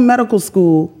can go to medical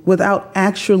school without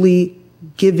actually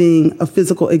giving a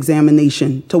physical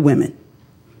examination to women.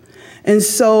 And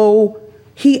so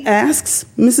he asks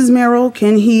Mrs. Merrill,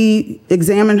 can he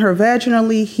examine her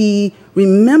vaginally? He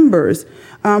remembers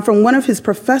from one of his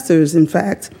professors, in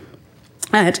fact,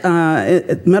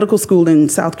 at medical school in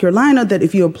South Carolina, that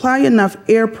if you apply enough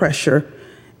air pressure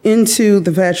into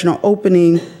the vaginal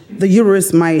opening, the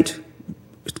uterus might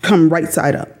come right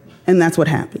side up. And that's what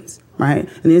happens, right?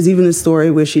 And there's even a story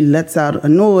where she lets out a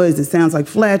noise. It sounds like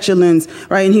flatulence,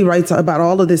 right? And he writes about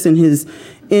all of this in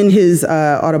his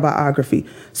autobiography.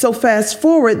 So fast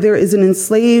forward, there is an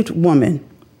enslaved woman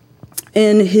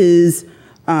in his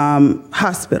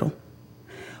hospital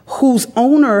whose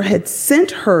owner had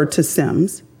sent her to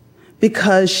Sims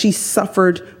because she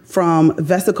suffered from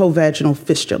vesicovaginal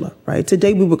fistula, right?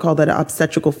 Today we would call that an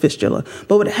obstetrical fistula.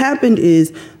 But what happened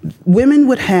is women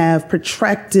would have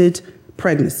protracted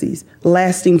pregnancies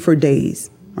lasting for days,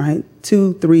 right?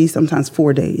 2, 3, sometimes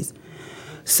 4 days.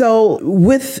 So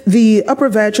with the upper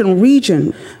vaginal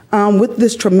region, with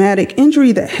this traumatic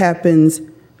injury that happens,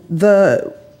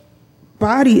 the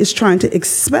body is trying to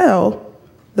expel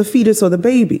the fetus or the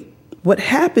baby. What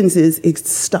happens is it's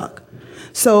stuck.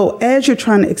 So as you're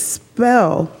trying to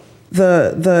expel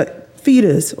the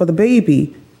fetus or the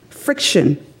baby,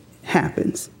 friction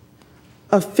happens.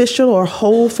 A fistula or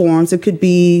hole forms. It could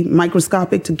be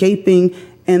microscopic to gaping,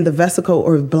 and the vesicle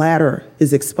or bladder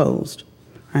is exposed.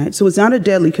 Right? So it's not a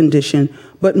deadly condition,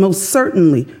 but most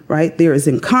certainly, right, there is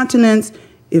incontinence.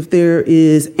 If there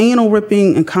is anal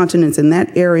ripping, incontinence in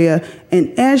that area,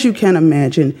 and as you can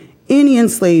imagine, any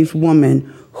enslaved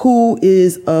woman who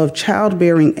is of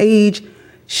childbearing age,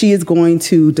 she is going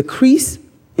to decrease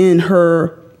in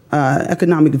her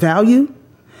economic value.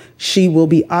 She will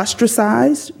be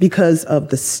ostracized because of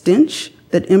the stench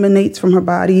that emanates from her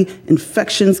body.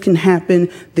 Infections can happen.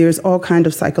 There's all kind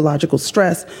of psychological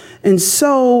stress. And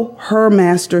so her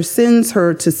master sends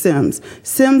her to Sims.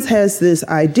 Sims has this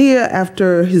idea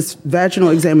after his vaginal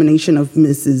examination of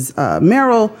Mrs.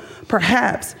 Merrill,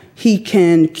 perhaps he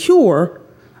can cure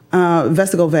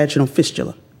vesicovaginal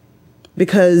fistula.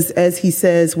 Because as he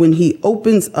says, when he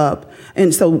opens up,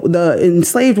 and so the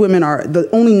enslaved women are the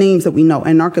only names that we know,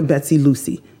 Anarcha, Betsy,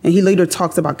 Lucy. And he later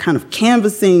talks about kind of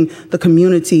canvassing the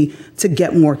community to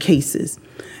get more cases.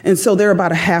 And so there are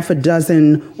about a half a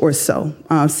dozen or so,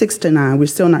 6 to 9. We're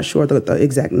still not sure the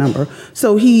exact number.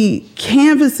 So he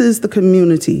canvasses the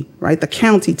community, right, the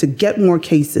county, to get more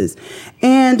cases.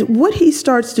 And what he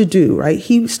starts to do, right,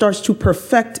 he starts to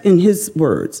perfect, in his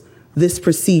words, this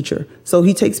procedure. So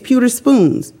he takes pewter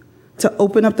spoons to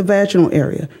open up the vaginal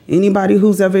area. Anybody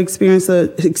who's ever experienced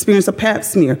a pap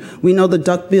smear, we know the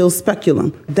duckbill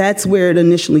speculum. That's where it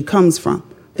initially comes from,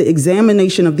 the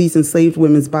examination of these enslaved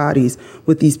women's bodies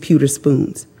with these pewter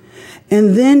spoons.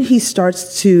 And then he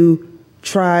starts to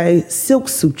try silk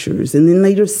sutures and then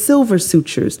later silver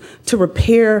sutures to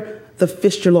repair the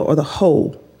fistula or the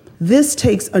hole. This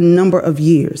takes a number of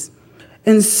years.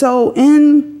 And so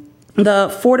in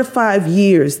the 4 to 5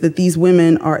 years that these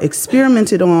women are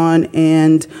experimented on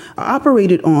and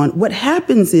operated on, what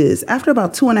happens is, after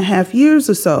about 2.5 years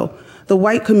or so, the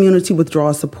white community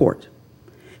withdraws support.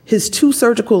 His 2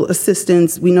 surgical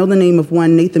assistants, we know the name of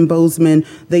one, Nathan Bozeman,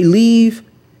 they leave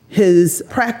his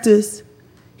practice.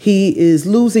 He is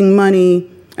losing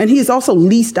money. And he has also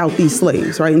leased out these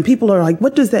slaves, right? And people are like,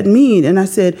 what does that mean? And I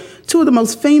said, 2 of the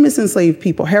most famous enslaved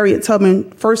people, Harriet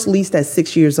Tubman, first leased at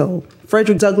 6 years old.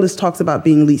 Frederick Douglass talks about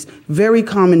being leased. Very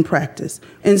common practice.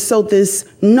 And so this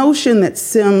notion that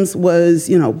Sims was,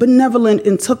 benevolent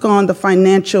and took on the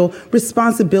financial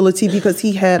responsibility because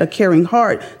he had a caring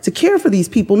heart to care for these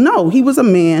people. No, he was a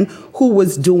man who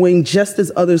was doing just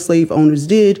as other slave owners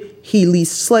did. He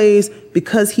leased slaves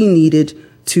because he needed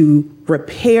to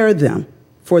repair them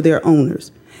for their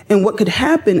owners. And what could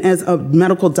happen as a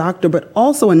medical doctor, but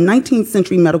also a 19th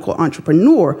century medical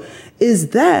entrepreneur, is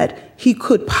that he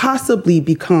could possibly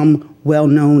become well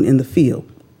known in the field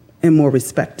and more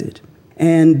respected.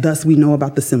 And thus we know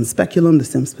about the Sims speculum, the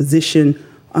Sims position,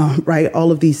 right?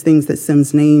 All of these things that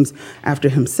Sims names after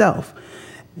himself.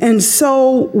 And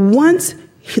so once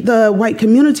the white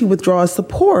community withdraws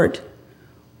support,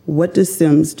 what does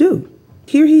Sims do?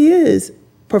 Here he is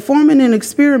performing an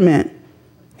experiment,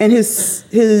 and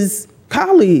his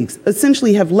colleagues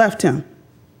essentially have left him.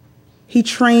 He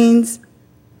trains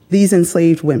these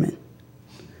enslaved women,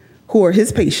 who are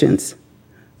his patients,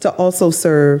 to also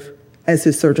serve as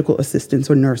his surgical assistants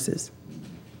or nurses.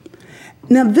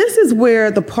 Now, this is where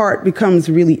the part becomes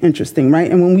really interesting, right?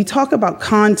 And when we talk about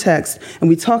context and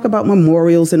we talk about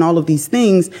memorials and all of these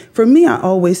things, for me, I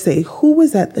always say, who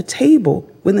was at the table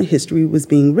when the history was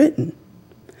being written?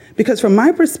 Because from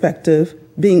my perspective,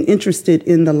 being interested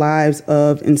in the lives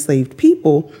of enslaved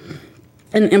people,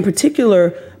 and in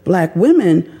particular, Black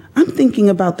women, I'm thinking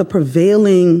about the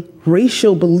prevailing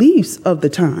racial beliefs of the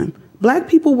time. Black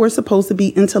people were supposed to be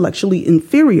intellectually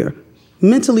inferior,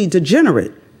 mentally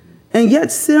degenerate. And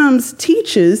yet Sims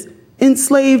teaches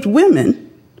enslaved women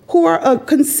who are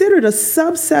considered a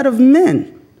subset of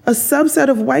men, a subset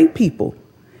of white people.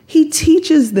 He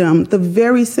teaches them the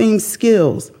very same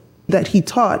skills that he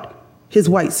taught his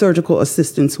white surgical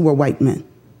assistants who are white men.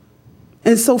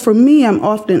 And so for me, I'm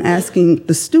often asking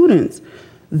the students,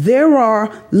 there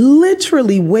are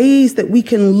literally ways that we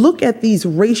can look at these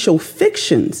racial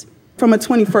fictions from a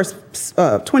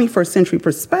 21st century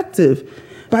perspective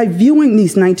by viewing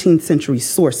these 19th century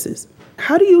sources.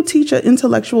 How do you teach an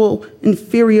intellectual,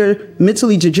 inferior,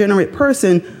 mentally degenerate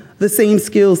person the same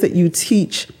skills that you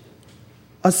teach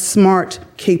a smart,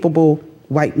 capable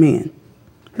white man?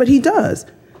 But he does,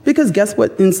 because guess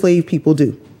what enslaved people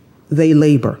do? They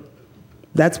labor.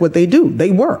 That's what they do.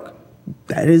 They work.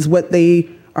 That is what they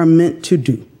are meant to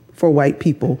do for white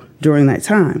people during that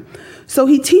time. So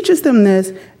he teaches them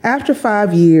this. After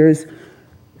 5 years,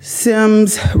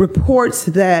 Sims reports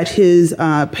that his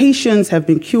patients have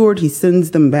been cured. He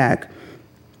sends them back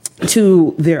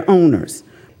to their owners.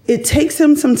 It takes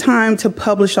him some time to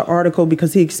publish an article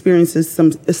because he experiences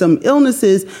some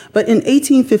illnesses, but in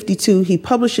 1852, he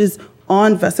publishes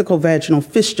On Vesicovaginal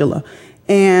Fistula,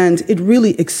 and it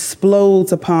really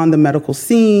explodes upon the medical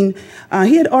scene.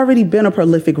 He had already been a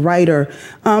prolific writer,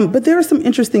 but there are some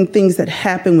interesting things that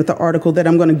happen with the article that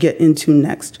I'm going to get into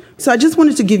next. So I just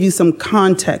wanted to give you some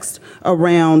context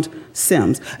around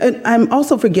Sims. And I'm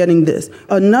also forgetting this.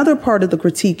 Another part of the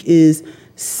critique is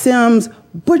Sims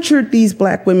butchered these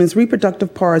Black women's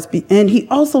reproductive parts, and he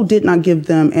also did not give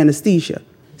them anesthesia.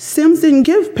 Sims didn't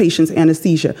give patients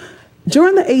anesthesia.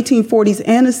 During the 1840s,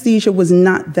 anesthesia was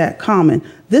not that common.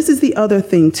 This is the other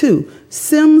thing, too.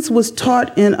 Sims was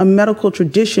taught in a medical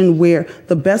tradition where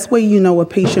the best way you know a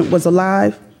patient was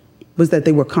alive was that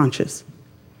they were conscious,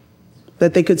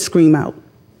 that they could scream out,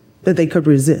 that they could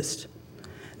resist.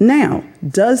 Now,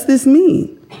 does this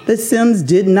mean that Sims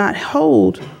did not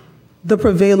hold the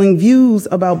prevailing views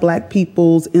about Black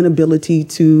people's inability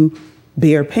to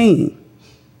bear pain?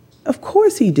 Of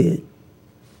course he did.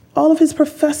 All of his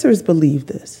professors believed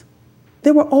this.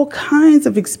 There were all kinds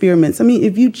of experiments. I mean,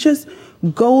 if you just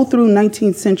go through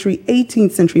 19th century,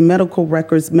 18th century medical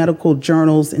records, medical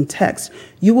journals, and texts,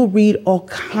 you will read all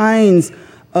kinds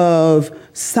of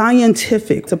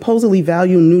scientific, supposedly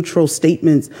value-neutral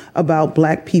statements about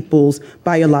Black people's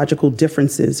biological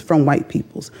differences from white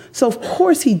people's. So of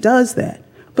course he does that.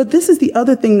 But this is the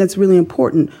other thing that's really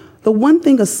important. The one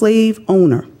thing a slave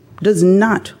owner does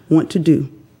not want to do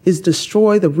is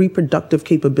destroy the reproductive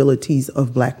capabilities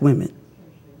of Black women.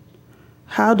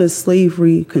 How does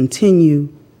slavery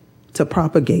continue to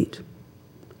propagate?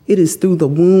 It is through the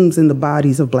wombs and the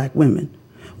bodies of Black women,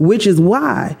 which is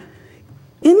why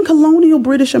in colonial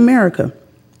British America,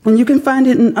 and you can find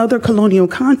it in other colonial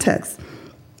contexts,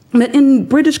 but in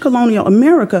British colonial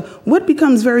America, what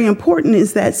becomes very important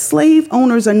is that slave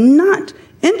owners are not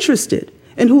interested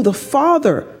in who the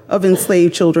father of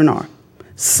enslaved children are.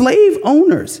 Slave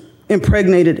owners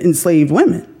impregnated enslaved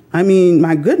women. I mean,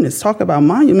 my goodness, talk about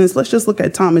monuments. Let's just look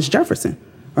at Thomas Jefferson,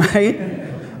 right?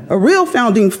 A real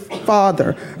founding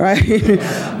father, right?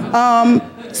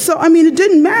 So, I mean, it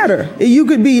didn't matter. You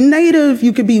could be Native,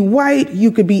 you could be white,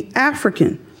 you could be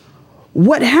African.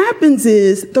 What happens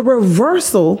is the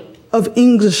reversal of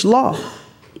English law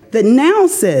that now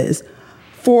says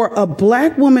for a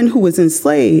Black woman who is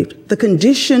enslaved, the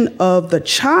condition of the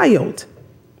child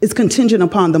is contingent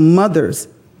upon the mother's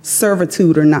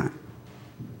servitude or not.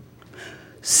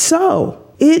 So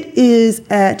it is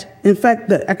in fact,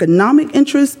 the economic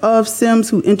interest of Sims,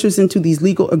 who enters into these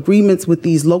legal agreements with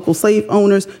these local slave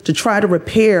owners to try to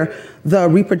repair the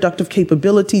reproductive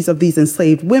capabilities of these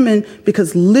enslaved women,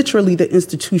 because literally the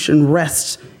institution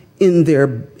rests in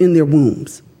their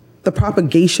wombs. The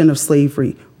propagation of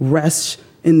slavery rests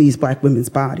in these Black women's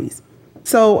bodies.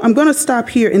 So I'm going to stop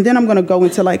here, and then I'm going to go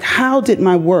into like, how did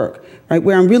my work, right,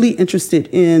 where I'm really interested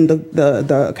in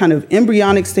the kind of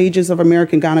embryonic stages of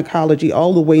American gynecology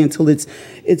all the way until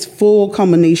its full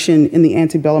culmination in the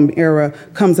antebellum era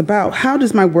comes about. How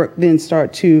does my work then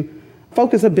start to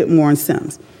focus a bit more on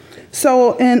Sims?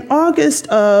 So in August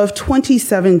of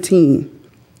 2017,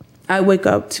 I wake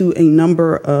up to a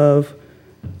number of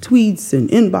tweets and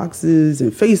inboxes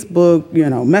and Facebook,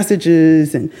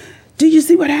 messages, and did you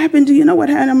see what happened? Do you know what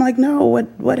happened? I'm like, no,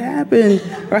 what happened,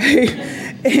 right?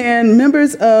 And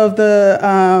members of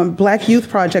the Black Youth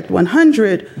Project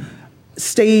 100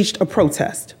 staged a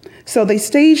protest. So they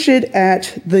staged it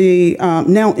at the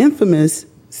now infamous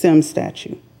Sims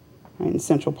statue in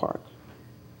Central Park.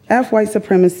 F white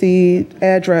supremacy,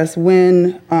 address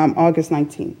when August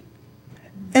 19th.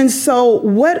 And so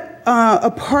what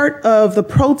a part of the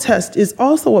protest is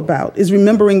also about is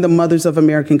remembering the mothers of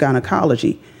American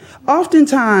gynecology.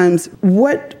 Oftentimes,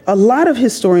 what a lot of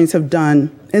historians have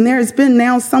done, and there has been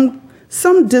now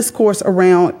some discourse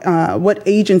around what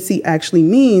agency actually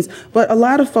means, but a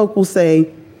lot of folk will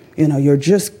say, you're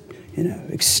just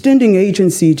extending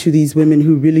agency to these women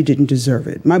who really didn't deserve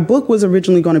it. My book was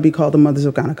originally going to be called The Mothers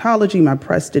of Gynecology. My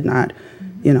press did not,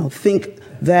 think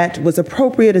that was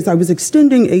appropriate as I was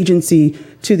extending agency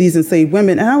to these enslaved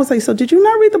women. And I was like, so did you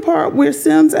not read the part where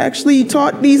Sims actually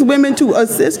taught these women to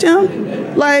assist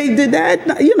him? Like, did that,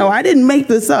 I didn't make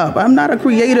this up. I'm not a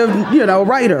creative,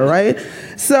 writer, right?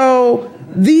 So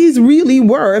these really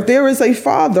were, if there is a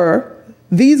father,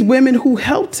 these women who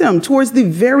helped him towards the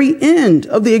very end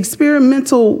of the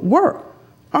experimental work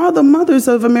are the mothers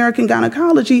of American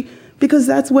gynecology, because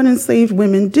that's what enslaved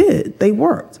women did. They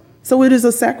worked. So it is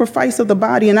a sacrifice of the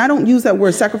body, and I don't use that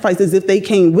word sacrifice as if they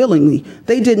came willingly.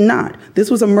 They did not.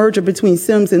 This was a merger between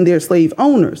Sims and their slave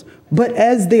owners. But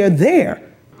as they're there,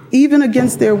 even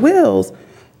against their wills,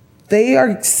 they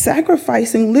are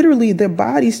sacrificing literally their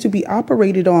bodies to be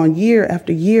operated on year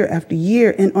after year after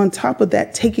year, and on top of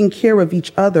that, taking care of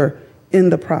each other in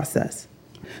the process.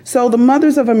 So the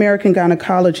Mothers of American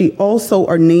Gynecology also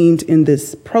are named in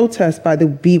this protest by the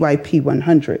BYP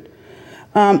 100.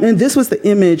 And this was the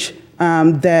image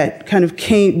that kind of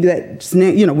came, that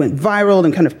went viral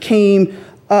and kind of came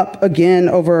up again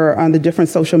over on the different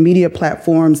social media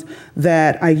platforms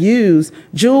that I use.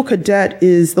 Jewel Cadet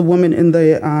is the woman in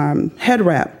the head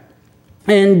wrap.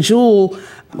 And Jewel,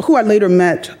 who I later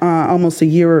met almost a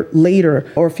year later,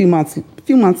 or a few months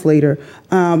later,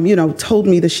 told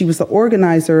me that she was the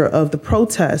organizer of the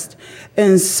protest.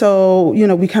 And so,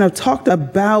 we kind of talked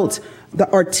about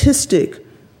the artistic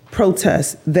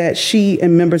protest that she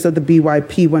and members of the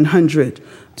BYP 100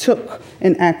 took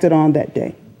and acted on that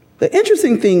day. The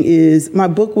interesting thing is my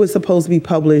book was supposed to be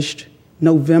published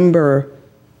November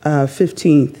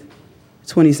 15th,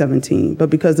 2017, but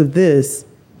because of this,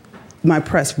 my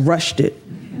press rushed it.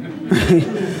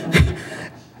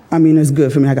 I mean, it's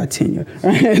good for me. I got tenure.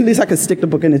 Right? At least I could stick the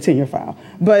book in the tenure file.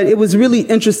 But it was really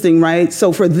interesting, right?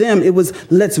 So for them, it was,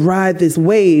 let's ride this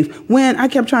wave. When I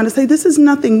kept trying to say, this is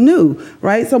nothing new,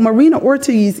 right? So Marina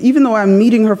Ortiz, even though I'm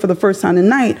meeting her for the first time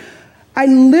tonight, I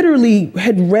literally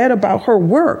had read about her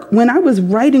work when I was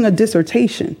writing a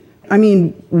dissertation. I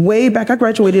mean, way back, I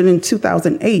graduated in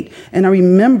 2008, and I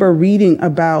remember reading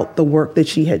about the work that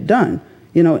she had done,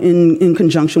 in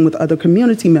conjunction with other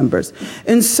community members.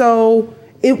 And so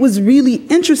it was really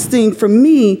interesting for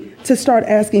me to start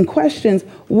asking questions.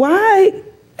 Why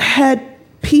had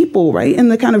people, right, in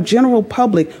the kind of general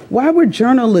public, why were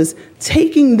journalists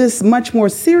taking this much more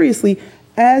seriously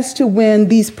as to when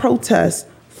these protests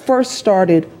first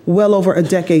started well over a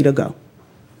decade ago?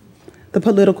 The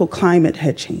political climate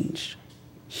had changed.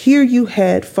 Here you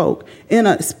had folk,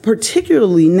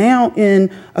 particularly now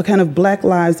in a kind of Black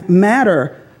Lives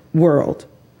Matter world,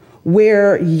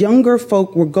 where younger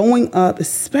folk were going up,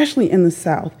 especially in the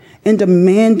South, and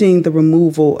demanding the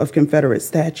removal of Confederate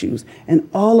statues. And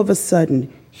all of a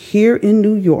sudden, here in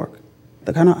New York,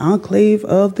 the kind of enclave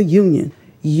of the Union,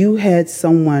 you had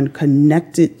someone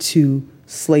connected to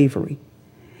slavery.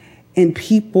 And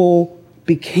people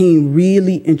became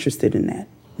really interested in that.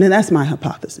 Now, that's my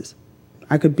hypothesis.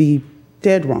 I could be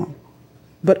dead wrong.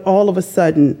 But all of a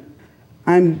sudden,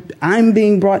 I'm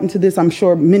being brought into this. I'm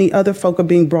sure many other folk are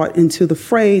being brought into the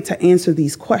fray to answer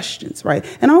these questions, right?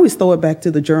 And I always throw it back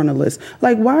to the journalists.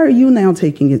 Like, why are you now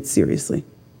taking it seriously?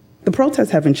 The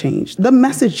protests haven't changed. The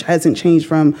message hasn't changed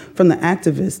from the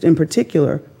activists in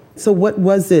particular. So what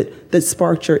was it that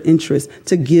sparked your interest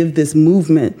to give this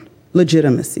movement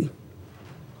legitimacy?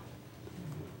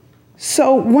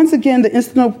 So once again,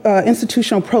 the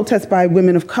institutional protest by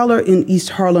women of color in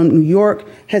East Harlem, New York,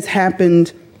 has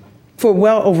happened for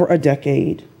well over a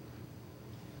decade.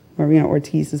 Marina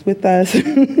Ortiz is with us.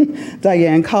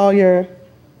 Diane Collier.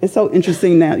 It's so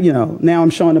interesting now, now I'm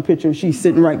showing a picture, she's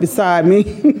sitting right beside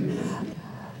me.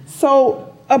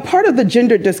 So a part of the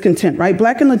gender discontent, right?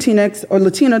 Black and Latinx or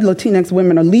Latinx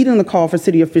women are leading the call for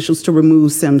city officials to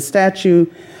remove Sims' statue.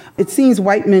 It seems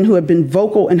white men who have been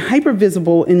vocal and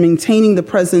hypervisible in maintaining the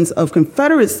presence of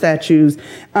Confederate statues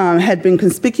had been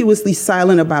conspicuously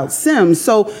silent about Sims.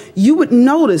 So you would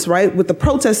notice, right, with the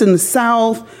protests in the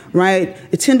South, right,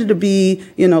 it tended to be,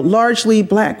 largely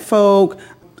black folk,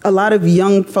 a lot of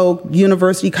young folk,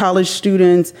 university, college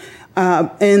students,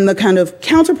 and the kind of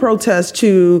counter-protest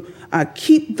to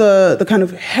keep the kind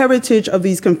of heritage of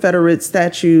these Confederate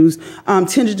statues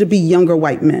tended to be younger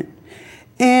white men.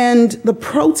 And the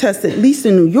protests, at least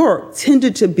in New York,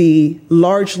 tended to be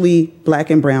largely black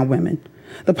and brown women.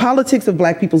 The politics of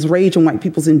black people's rage and white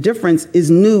people's indifference is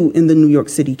new in the New York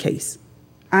City case.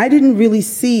 I didn't really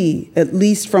see, at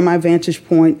least from my vantage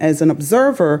point as an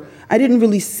observer, I didn't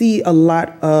really see a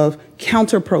lot of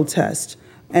counter-protest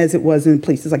as it was in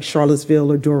places like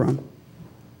Charlottesville or Durham.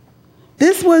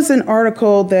 This was an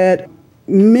article that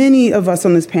many of us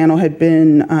on this panel had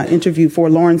been interviewed for.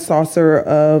 Lauren Saucer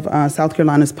of South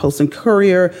Carolina's Post and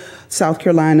Courier, South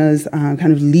Carolina's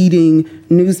kind of leading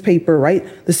newspaper, right?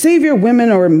 The savior of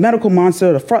women or medical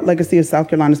monster, the fraught legacy of South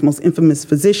Carolina's most infamous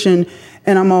physician.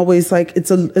 And I'm always like,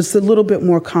 it's a little bit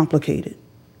more complicated.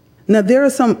 Now, there are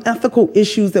some ethical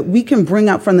issues that we can bring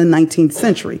out from the 19th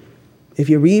century. If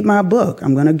you read my book,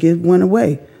 I'm going to give one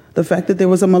away. The fact that there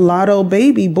was a mulatto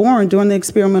baby born during the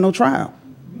experimental trial.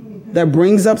 That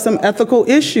brings up some ethical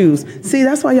issues. See,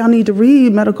 that's why y'all need to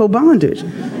read Medical Bondage.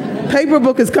 Paper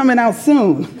book is coming out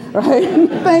soon, right?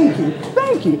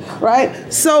 Thank you,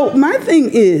 right? So my thing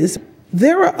is,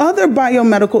 there are other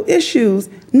biomedical issues.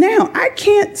 Now, I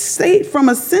can't state from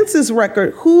a census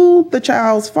record who the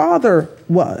child's father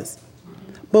was.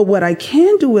 But what I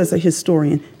can do as a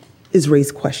historian is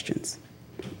raise questions,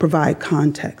 provide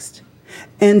context,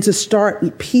 and to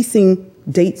start piecing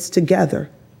dates together.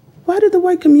 Why did the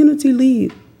white community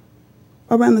leave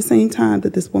around the same time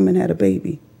that this woman had a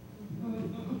baby?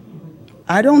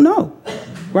 I don't know,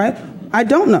 right? I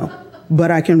don't know,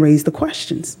 but I can raise the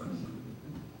questions.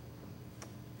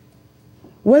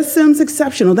 Was Sims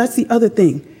exceptional? That's the other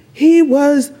thing. He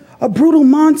was a brutal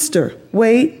monster.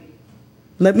 Wait,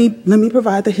 let me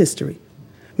provide the history.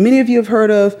 Many of you have heard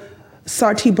of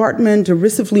Saartjie-Baartman,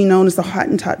 derisively known as the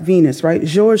Hottentot Venus, right?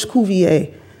 Georges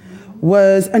Cuvier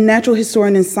was a natural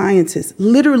historian and scientist,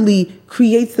 literally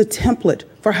creates the template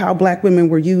for how black women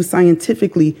were used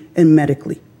scientifically and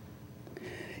medically.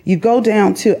 You go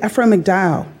down to Ephraim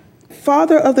McDowell,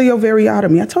 father of the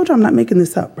ovariotomy. I told you I'm not making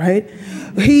this up, right?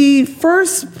 He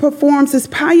first performs this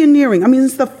pioneering,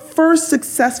 it's the first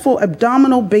successful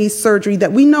abdominal-based surgery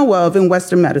that we know of in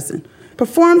Western medicine.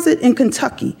 Performs it in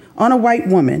Kentucky on a white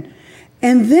woman.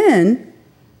 And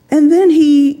then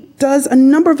he does a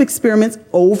number of experiments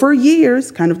over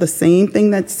years, kind of the same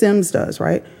thing that Sims does,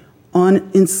 right,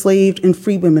 on enslaved and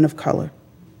free women of color.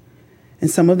 And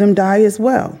some of them die as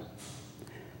well.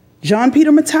 John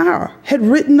Peter Mattauer had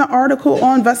written an article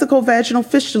on vesicovaginal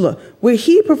fistula, where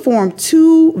he performed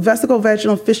 2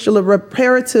 vesicovaginal fistula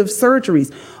reparative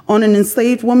surgeries on an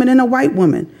enslaved woman and a white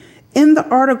woman. In the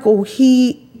article,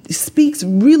 he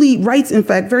writes, in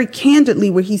fact, very candidly,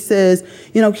 where he says,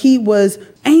 he was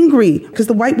angry because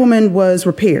the white woman was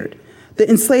repaired. The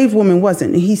enslaved woman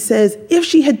wasn't. And he says, if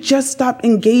she had just stopped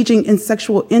engaging in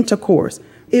sexual intercourse,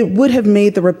 it would have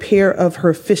made the repair of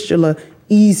her fistula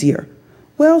easier.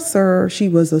 Well, sir, she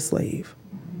was a slave.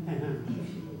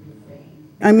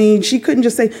 She couldn't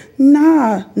just say,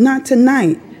 nah, not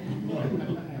tonight.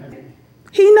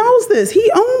 He knows this.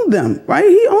 He owned them, right?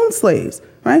 He owned slaves,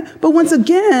 right? But once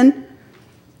again,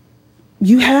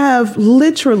 you have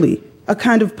literally a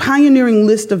kind of pioneering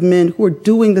list of men who are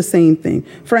doing the same thing.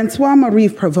 Francois-Marie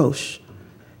Prévost,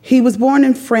 he was born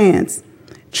in France,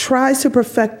 tries to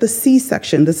perfect the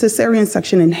C-section, the cesarean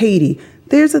section in Haiti.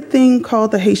 There's a thing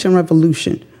called the Haitian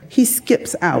Revolution. He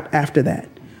skips out after that.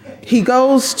 He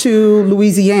goes to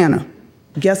Louisiana.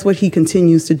 Guess what he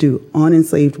continues to do on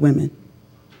enslaved women?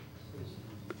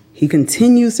 He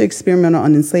continues to experiment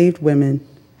on enslaved women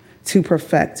to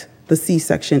perfect the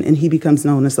C-section, and he becomes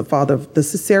known as the father of the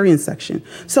cesarean section.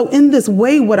 So in this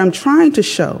way, what I'm trying to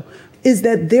show is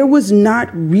that there was not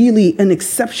really an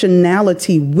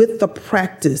exceptionality with the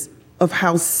practice of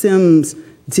how Sims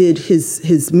did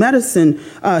his medicine,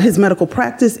 his medical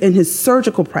practice and his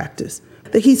surgical practice,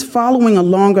 that he's following a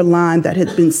longer line that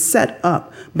had been set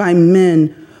up by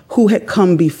men who had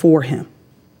come before him.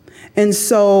 And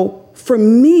so for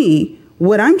me,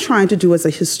 what I'm trying to do as a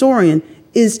historian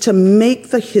is to make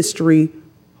the history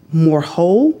more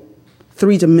whole,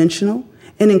 three-dimensional,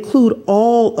 and include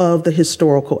all of the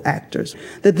historical actors.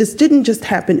 That this didn't just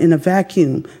happen in a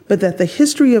vacuum, but that the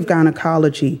history of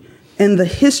gynecology and the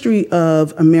history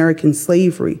of American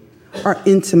slavery are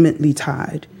intimately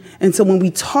tied. And so when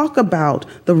we talk about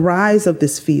the rise of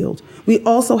this field, we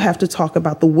also have to talk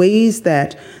about the ways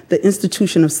that the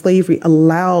institution of slavery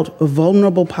allowed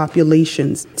vulnerable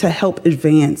populations to help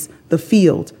advance the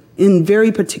field in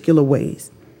very particular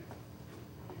ways.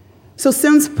 So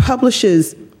Sims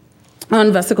publishes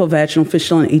on vesico-vaginal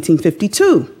fistula in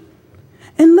 1852.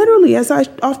 And literally, as I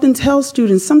often tell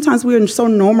students, sometimes we are so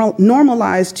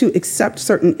normalized to accept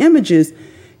certain images,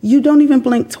 you don't even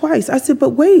blink twice. I said, but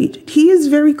wait, he is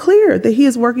very clear that he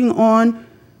is working on,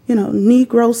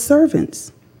 Negro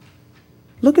servants.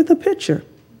 Look at the picture.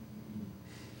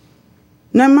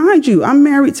 Now, mind you, I'm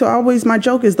married to my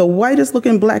joke is the whitest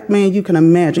looking black man you can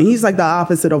imagine. He's like the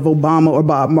opposite of Obama or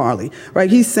Bob Marley, right?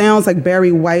 He sounds like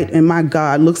Barry White, and my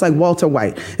God, looks like Walter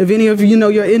White. If any of you know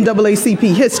your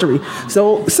NAACP history.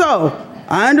 So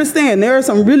I understand there are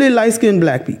some really light-skinned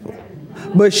black people,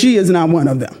 but she is not one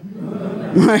of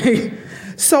them, right?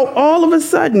 So all of a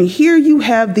sudden, here you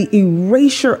have the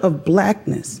erasure of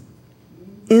blackness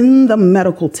in the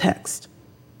medical text.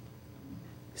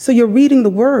 So you're reading the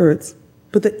words,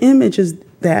 but the image is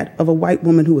that of a white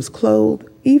woman who is clothed,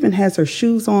 even has her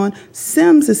shoes on.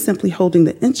 Sims is simply holding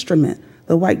the instrument.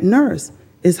 The white nurse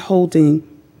is holding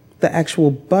the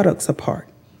actual buttocks apart.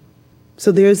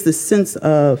 So there's this sense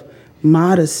of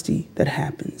modesty that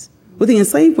happens. With the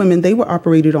enslaved women, they were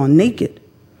operated on naked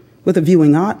with a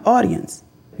viewing audience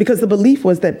because the belief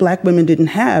was that black women didn't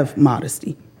have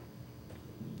modesty.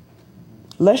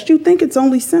 Lest you think it's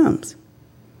only Sims.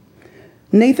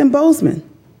 Nathan Bozeman.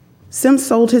 Sims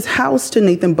sold his house to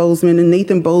Nathan Bozeman, and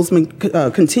Nathan Bozeman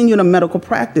continued a medical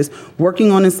practice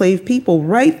working on enslaved people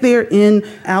right there in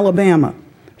Alabama.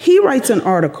 He writes an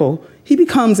article. He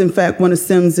becomes, in fact, one of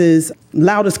Sims's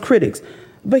loudest critics.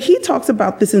 But he talks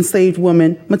about this enslaved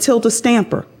woman, Matilda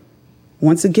Stamper.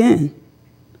 Once again,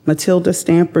 Matilda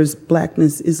Stamper's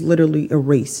blackness is literally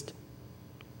erased.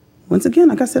 Once again,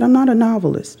 like I said, I'm not a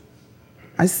novelist.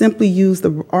 I simply use the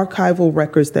archival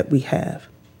records that we have.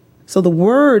 So the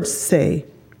words say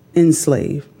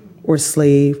enslave or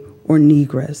slave or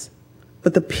negress,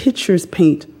 but the pictures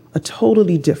paint a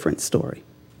totally different story.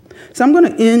 So I'm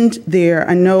going to end there.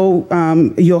 I know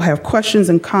you'll have questions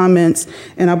and comments,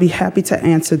 and I'll be happy to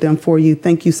answer them for you.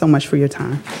 Thank you so much for your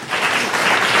time.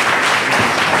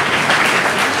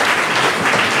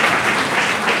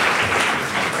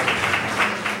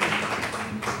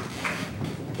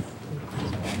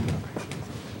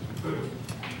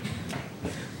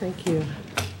 Thank you.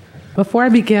 Before I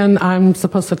begin, I'm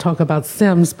supposed to talk about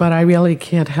Sims, but I really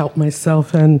can't help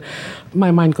myself, and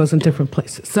my mind goes in different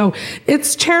places. So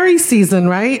it's cherry season,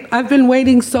 right? I've been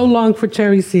waiting so long for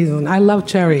cherry season. I love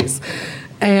cherries.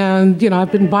 And,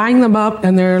 I've been buying them up,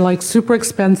 and they're like super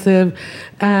expensive.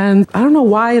 And I don't know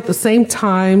why at the same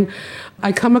time,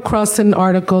 I come across an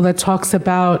article that talks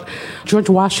about George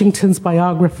Washington's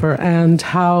biographer and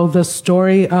how the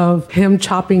story of him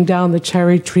chopping down the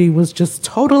cherry tree was just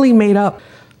totally made up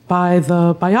by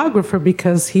the biographer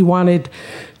because he wanted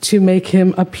to make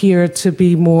him appear to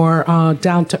be more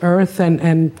down to earth.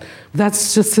 And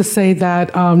that's just to say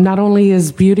that not only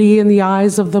is beauty in the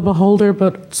eyes of the beholder,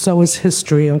 but so is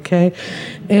history, okay?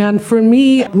 And for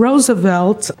me,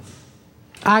 Roosevelt,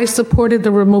 I supported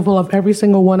the removal of every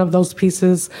single one of those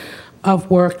pieces of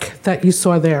work that you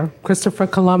saw there. Christopher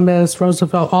Columbus,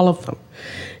 Roosevelt, all of them.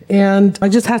 And I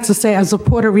just have to say, as a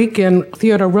Puerto Rican,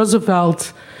 Theodore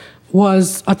Roosevelt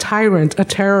was a tyrant, a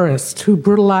terrorist who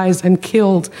brutalized and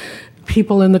killed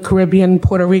people in the Caribbean,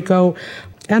 Puerto Rico.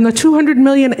 And the 200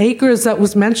 million acres that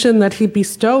was mentioned that he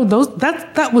bestowed,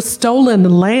 that was stolen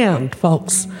land,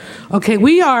 folks. Okay,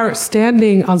 we are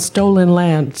standing on stolen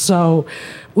land. So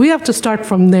we have to start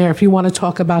from there if you want to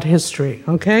talk about history,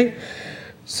 okay?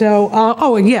 So,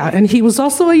 and he was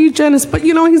also a eugenist, but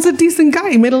he's a decent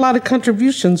guy. He made a lot of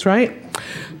contributions, right?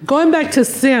 Going back to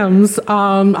Sims,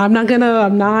 I'm not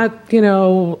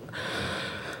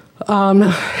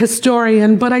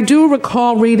historian, but I do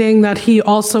recall reading that he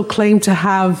also claimed to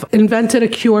have invented a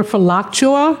cure for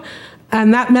lockjaw,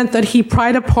 and that meant that he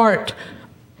pried apart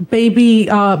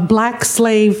black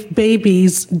slave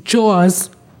babies' jaws,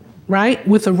 right,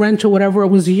 with a wrench or whatever it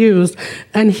was used,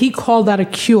 and he called that a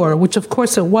cure, which of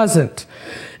course it wasn't.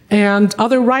 And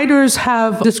other writers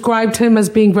have described him as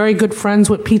being very good friends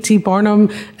with P.T. Barnum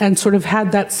and sort of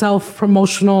had that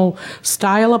self-promotional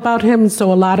style about him.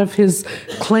 So a lot of his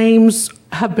claims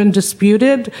have been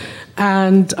disputed.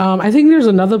 And I think there's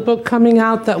another book coming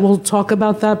out that will talk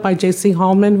about that by J.C.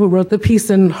 Hallman, who wrote the piece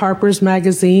in Harper's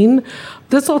Magazine.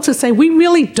 That's all to say, we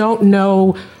really don't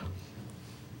know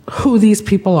who these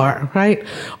people are, right?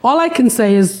 All I can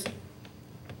say is,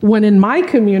 when in my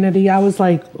community, I was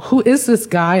like, who is this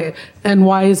guy and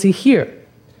why is he here?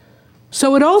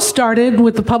 So it all started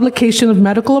with the publication of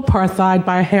Medical Apartheid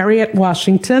by Harriet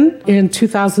Washington in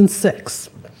 2006.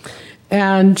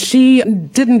 And she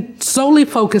didn't solely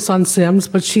focus on Sims,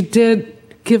 but she did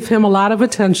give him a lot of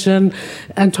attention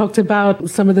and talked about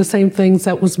some of the same things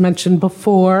that was mentioned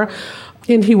before.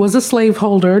 And he was a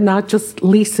slaveholder, not just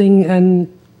leasing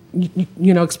and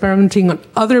experimenting on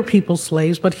other people's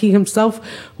slaves, but he himself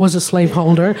was a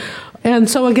slaveholder. And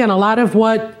so again, a lot of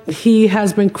what he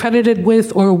has been credited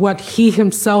with or what he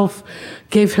himself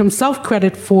gave himself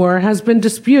credit for has been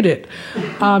disputed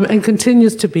and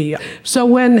continues to be. So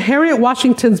when Harriet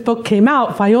Washington's book came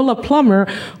out, Viola Plummer,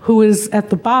 who is at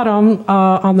the bottom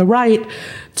on the right,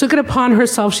 took it upon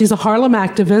herself, she's a Harlem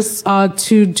activist,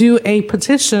 to do a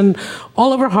petition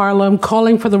all over Harlem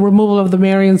calling for the removal of the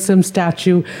Marion Sims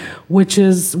statue, which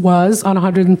was on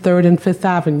 103rd and 5th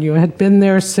Avenue. It had been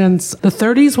there since the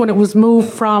 30s when it was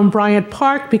moved from Bryant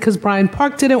Park because Bryant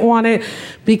Park didn't want it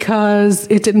because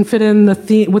it didn't fit in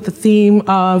with the theme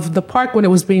of the park when it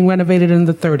was being renovated in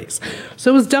the 30s. So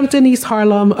it was dumped in East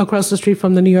Harlem across the street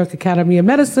from the New York Academy of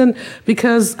Medicine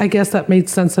because I guess that made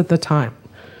sense at the time.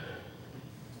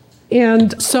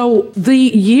 And so the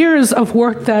years of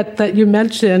work that you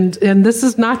mentioned, and this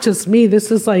is not just me, this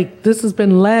has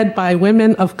been led by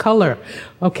women of color.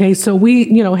 Okay, so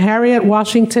Harriet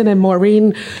Washington and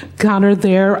Maureen Connor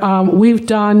there, we've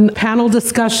done panel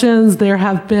discussions, there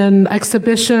have been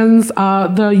exhibitions.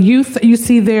 The youth that you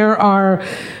see there are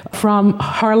from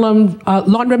Harlem,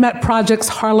 Laundromat Project's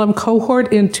Harlem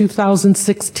cohort in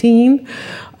 2016.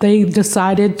 They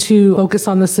decided to focus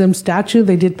on the Sims statue.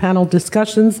 They did panel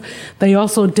discussions. They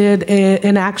also did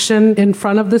an action in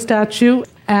front of the statue.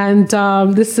 And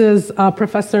this is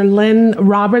Professor Lynn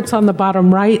Roberts on the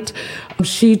bottom right.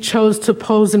 She chose to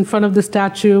pose in front of the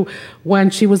statue when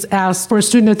she was asked for a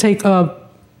student to take a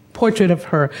portrait of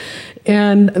her.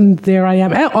 And there I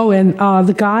am. Oh, and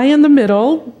the guy in the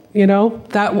middle,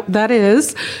 that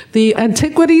is the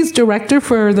antiquities director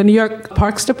for the New York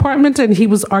Parks Department, and he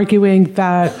was arguing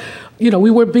that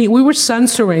we were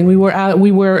censoring, we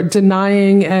were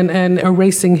denying and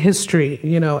erasing history,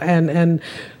 and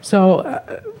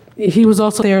so he was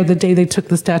also there the day they took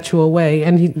the statue away,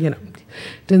 and he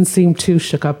didn't seem too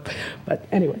shook up, but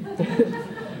anyway.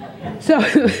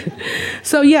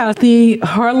 So yeah, the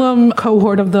Harlem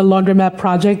cohort of the Laundromat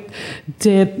Project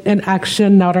did an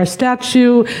action, Not Our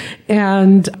Statue,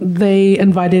 and they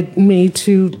invited me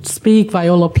to speak.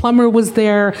 Viola Plummer was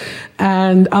there,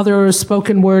 and other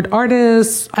spoken word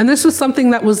artists. And this was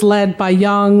something that was led by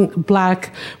young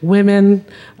Black women,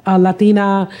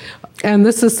 Latina, and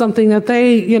this is something that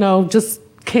they, just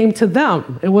came to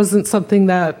them. It wasn't something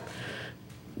that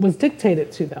was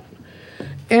dictated to them.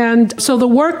 And so the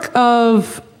work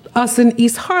of us in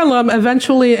East Harlem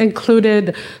eventually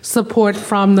included support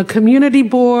from the community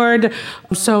board.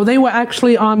 So they were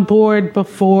actually on board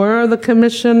before the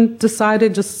commission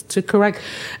decided, just to correct.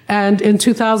 And in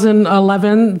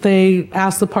 2011, they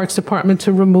asked the Parks Department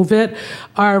to remove it.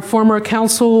 Our former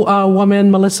councilwoman,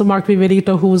 Melissa Mark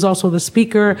Viverito, who was also the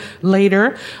speaker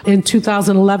later, in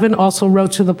 2011 also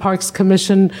wrote to the Parks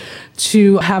Commission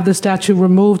to have the statue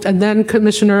removed. And then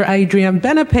Commissioner Adrienne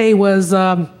Benepe was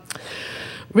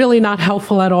really not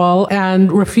helpful at all and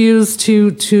refused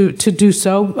to do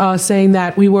so, saying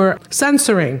that we were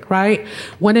censoring, right?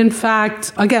 When in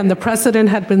fact, again, the precedent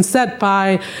had been set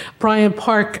by Bryant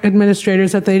Park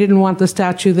administrators that they didn't want the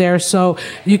statue there. So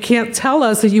you can't tell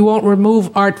us that you won't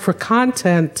remove art for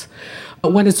content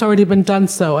when it's already been done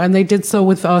so. And they did so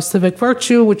with Civic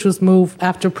Virtue, which was moved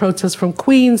after protests from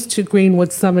Queens to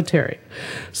Greenwood Cemetery.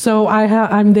 So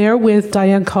I'm there with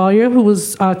Diane Collier, who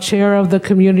was chair of the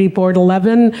Community Board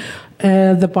 11,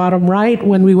 the bottom right,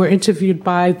 when we were interviewed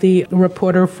by the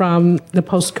reporter from the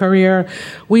Post-Courier.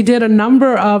 We did a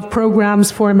number of programs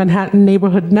for Manhattan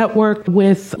Neighborhood Network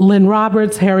with Lynn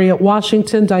Roberts, Harriet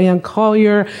Washington, Diane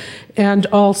Collier, and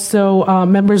also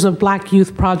members of Black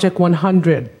Youth Project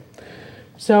 100.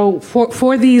 So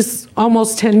for these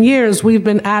almost 10 years, we've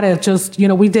been at it. Just,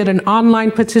 we did an online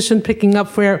petition picking up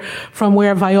from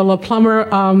where Viola Plummer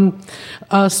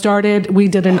started. We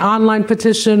did an online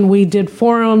petition. We did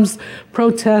forums,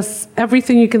 protests,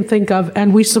 everything you can think of.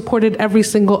 And we supported every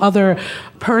single other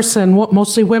person,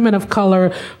 mostly women of color,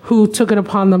 who took it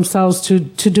upon themselves to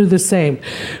do the same.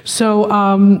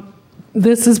 So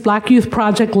this is Black Youth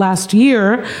Project last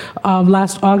year,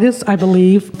 last August, I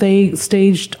believe. They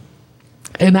staged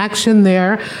an action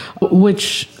there,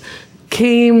 which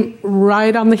came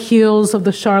right on the heels of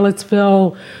the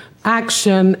Charlottesville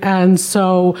action. And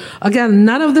so, again,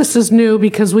 none of this is new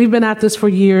because we've been at this for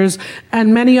years,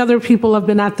 and many other people have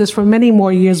been at this for many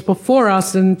more years before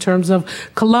us in terms of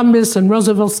Columbus and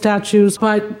Roosevelt statues.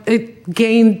 But it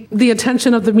gained the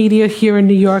attention of the media here in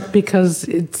New York because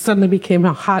it suddenly became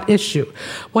a hot issue.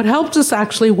 What helped us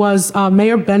actually was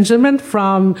Mayor Benjamin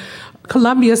from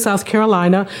Columbia, South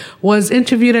Carolina, was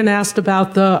interviewed and asked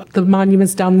about the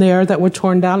monuments down there that were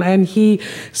torn down. And he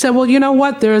said, well, you know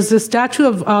what? There's this statue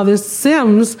of this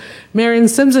Sims, Marion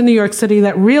Sims in New York City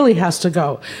that really has to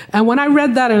go. And when I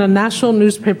read that in a national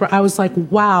newspaper, I was like,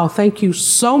 wow, thank you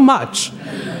so much.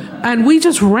 And we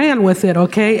just ran with it,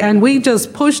 okay? And we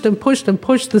just pushed and pushed and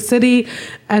pushed the city,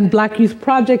 and Black Youth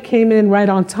Project came in right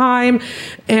on time,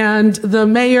 and the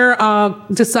mayor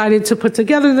decided to put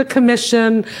together the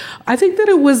commission. I think that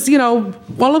it was,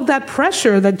 all of that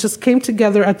pressure that just came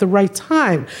together at the right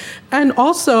time. And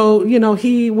also,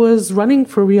 he was running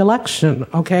for re-election,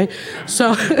 okay?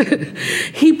 So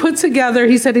he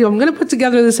said, I'm going to put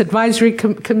together this advisory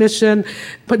commission,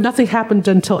 but nothing happened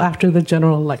until after the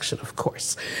general election, of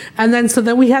course. And then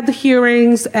we had the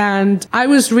hearings, and I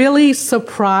was really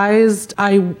surprised.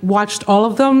 I watched all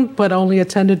of them, but only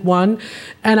attended one.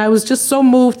 And I was just so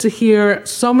moved to hear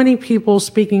so many people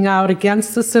speaking out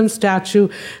against the Sims statue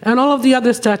and all of the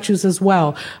other statues as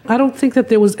well. I don't think that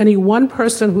there was any one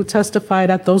person who testified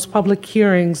at those public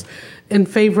hearings in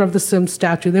favor of the Sims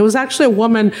statue. There was actually a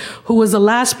woman who was the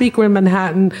last speaker in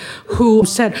Manhattan who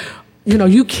said,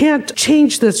 you can't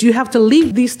change this. You have to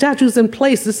leave these statues in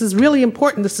place. This is really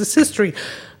important. This is history.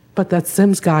 But that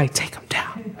Sims guy, take him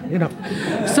down,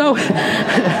 So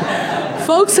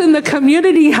folks in the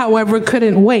community, however,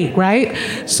 couldn't wait, right?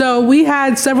 So we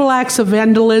had several acts of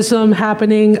vandalism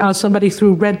happening. Somebody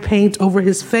threw red paint over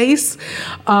his face.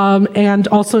 And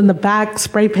also in the back,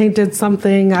 spray painted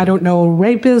something, I don't know,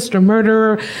 rapist or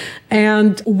murderer.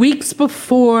 And weeks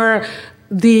before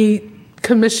the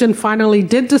commission finally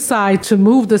did decide to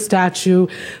move the statue,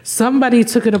 somebody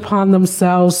took it upon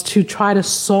themselves to try to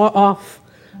saw off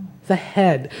the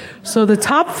head. So the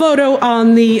top photo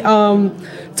on the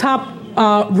top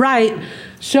right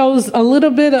shows a little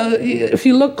bit of, if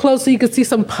you look closely, you can see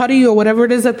some putty or whatever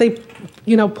it is that they,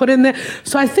 put in there.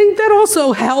 So I think that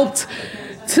also helped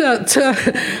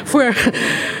for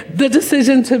the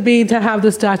decision to have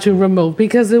the statue removed,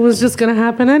 because it was just going to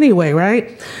happen anyway,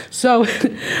 right? So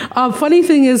funny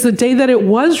thing is, the day that it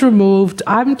was removed,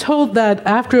 I'm told that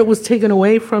after it was taken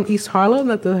away from East Harlem,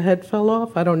 that the head fell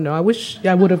off. I don't know. I wish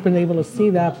I would have been able to see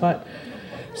that, but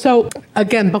so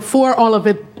again, before all of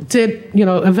it did,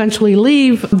 eventually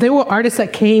leave, there were artists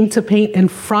that came to paint in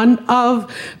front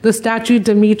of the statue.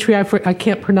 Dimitri, I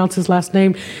can't pronounce his last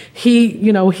name. He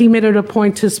made it a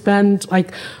point to spend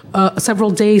several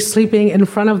days sleeping in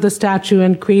front of the statue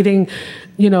and creating,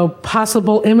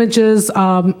 possible images,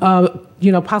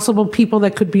 possible people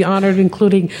that could be honored,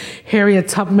 including Harriet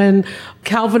Tubman.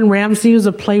 Calvin Ramsey was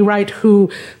a playwright who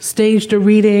staged a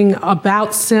reading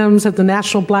about Sims at the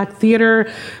National Black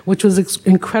Theater, which was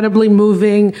incredibly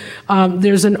moving.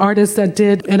 There's an artist that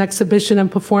did an exhibition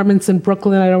and performance in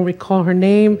Brooklyn. I don't recall her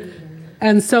name.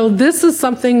 And so this is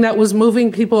something that was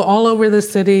moving people all over the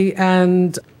city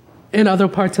and in other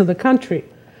parts of the country.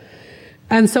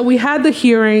 And so we had the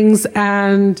hearings,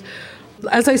 and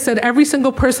as I said, every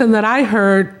single person that I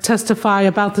heard testify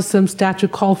about the Sims statue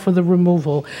called for the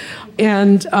removal.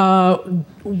 And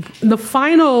the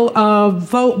final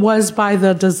vote was by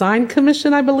the Design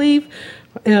Commission, I believe,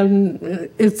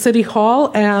 at City Hall,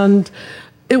 and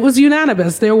it was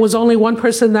unanimous. There was only one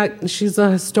person she's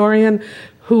a historian,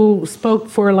 who spoke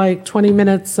for 20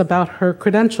 minutes about her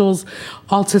credentials,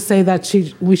 all to say that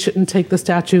we shouldn't take the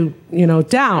statue,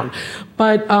 down.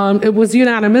 But it was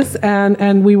unanimous,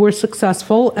 and we were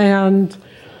successful, and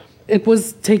it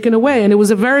was taken away. And it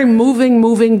was a very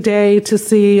moving day to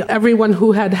see everyone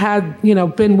who had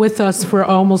been with us for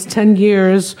almost 10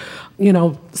 years,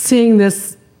 seeing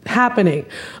this happening.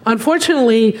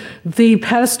 Unfortunately, the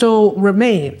pedestal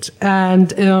remained, and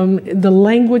the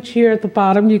language here at the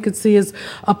bottom you can see is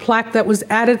a plaque that was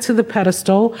added to the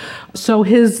pedestal. So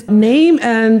his name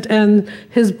and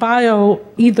his bio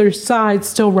either side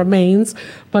still remains,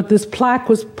 but this plaque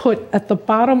was put at the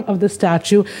bottom of the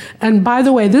statue. And by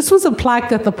the way, this was a plaque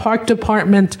that the Park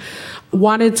Department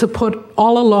wanted to put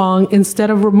all along.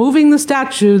 Instead of removing the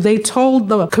statue, they told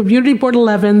the Community Board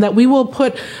 11 that we will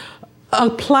put a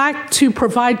plaque to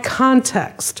provide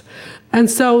context. And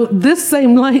so this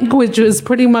same language is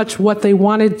pretty much what they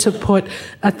wanted to put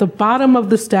at the bottom of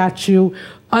the statue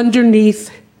underneath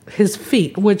his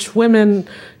feet, which women,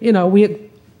 we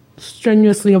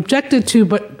strenuously objected to,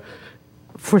 but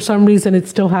for some reason it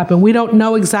still happened. We don't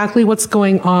know exactly what's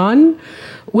going on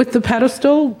with the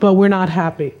pedestal, but we're not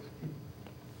happy.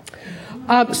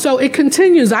 So it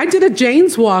continues. I did a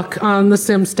Jane's walk on the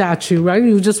Sims statue, right?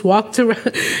 You just walked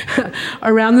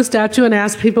around the statue and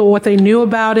asked people what they knew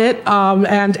about it.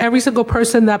 And every single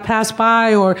person that passed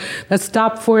by or that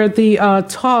stopped for the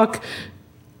talk,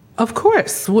 of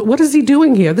course, what is he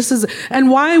doing here? And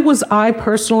why was I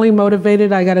personally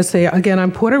motivated? I got to say, again,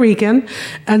 I'm Puerto Rican.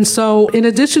 And so in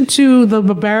addition to the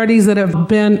barbarities that have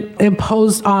been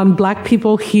imposed on Black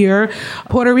people here,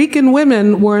 Puerto Rican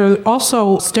women were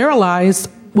also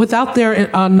sterilized without their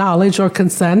knowledge or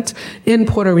consent in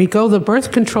Puerto Rico. The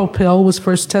birth control pill was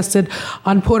first tested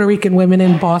on Puerto Rican women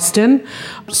in Boston.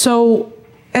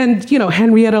 And,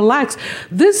 Henrietta Lacks,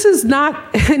 this is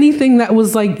not anything that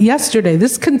was like yesterday.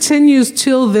 This continues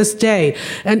till this day.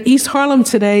 And East Harlem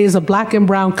today is a Black and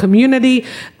brown community,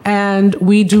 and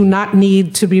we do not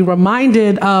need to be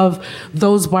reminded of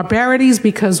those barbarities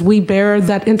because we bear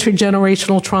that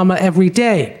intergenerational trauma every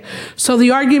day. So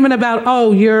the argument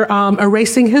about, you're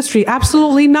erasing history,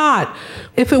 absolutely not.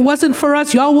 If it wasn't for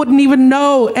us, y'all wouldn't even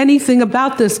know anything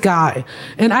about this guy.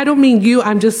 And I don't mean you,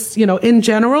 I'm just, in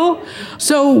general.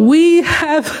 So we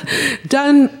have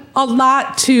done a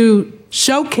lot to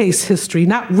showcase history,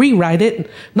 not rewrite it,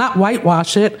 not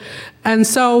whitewash it. And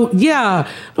so,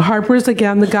 Harper's,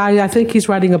 again, the guy, I think he's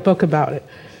writing a book about it.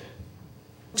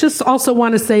 Just also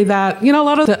want to say that, a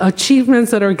lot of the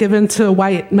achievements that are given to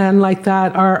white men like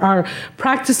that are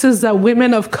practices that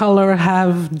women of color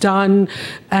have done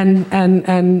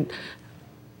and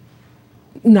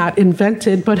not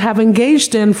invented, but have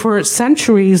engaged in for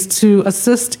centuries to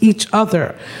assist each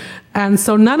other. And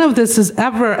so none of this is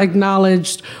ever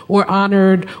acknowledged or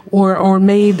honored or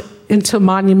made into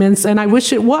monuments, and I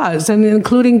wish it was, and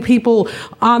including people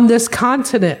on this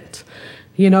continent.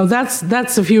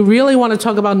 That's if you really want to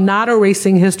talk about not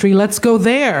erasing history, let's go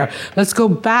there. Let's go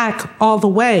back all the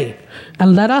way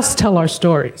and let us tell our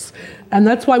stories. And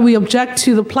that's why we object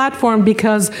to the platform,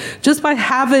 because just by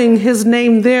having his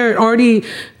name there, it already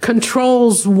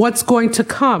controls what's going to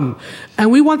come.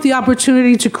 And we want the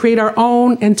opportunity to create our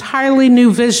own entirely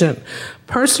new vision.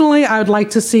 Personally, I would like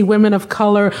to see women of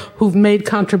color who've made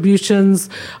contributions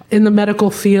in the medical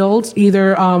field,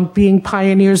 either being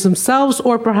pioneers themselves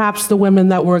or perhaps the women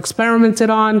that were experimented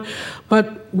on.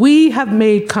 But we have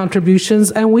made contributions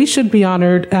and we should be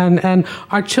honored, and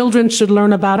our children should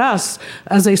learn about us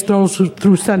as they stroll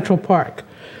through Central Park.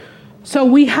 So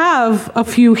we have a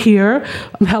few here.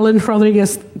 Helen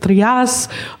Rodriguez Trias,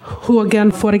 who again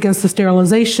fought against the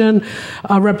sterilization,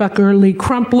 Rebecca Lee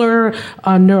Crumpler,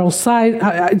 Neural Side.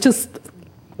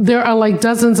 There are like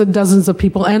dozens and dozens of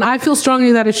people. And I feel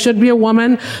strongly that it should be a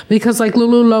woman because like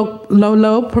Lulu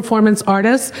Lolo, performance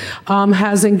artist,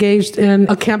 has engaged in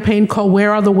a campaign called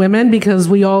Where Are the Women? Because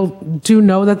we all do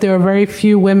know that there are very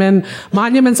few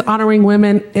monuments honoring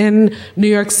women in New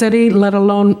York City, let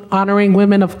alone honoring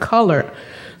women of color.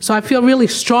 So I feel really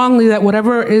strongly that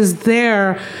whatever is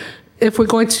there, if we're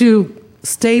going to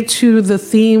stay to the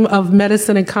theme of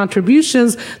medicine and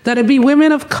contributions, that it be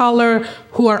women of color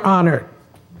who are honored.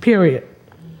 Period.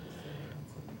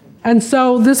 And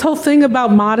so this whole thing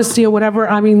about modesty or whatever,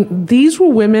 these were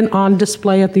women on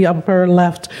display at the upper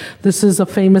left. This is a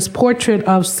famous portrait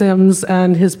of Sims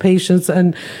and his patients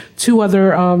and two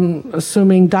other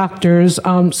assuming doctors.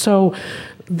 So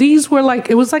these were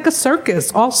it was like a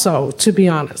circus also, to be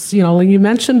honest. You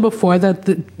mentioned before that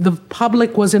the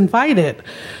public was invited.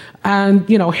 And,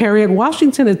 Harriet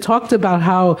Washington had talked about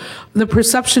how the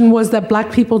perception was that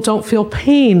Black people don't feel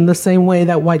pain the same way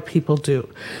that white people do.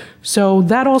 So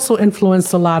that also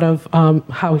influenced a lot of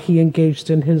how he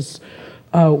engaged in his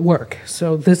work.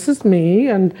 So this is me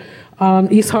and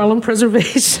East Harlem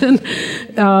Preservation.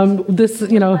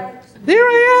 There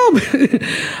I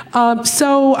am.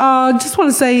 So just want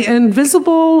to say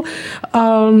invisible,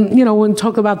 when we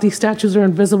talk about these statues are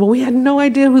invisible, we had no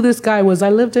idea who this guy was. I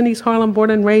lived in East Harlem,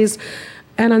 born and raised,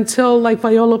 and until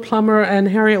Viola Plummer and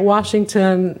Harriet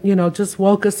Washington, just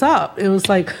woke us up. It was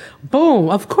like, boom,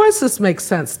 of course this makes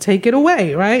sense. Take it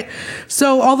away, right?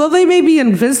 So although they may be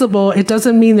invisible, it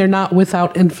doesn't mean they're not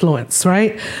without influence,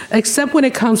 right? Except when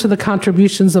it comes to the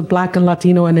contributions of Black and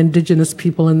Latino and Indigenous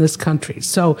people in this country.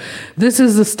 So this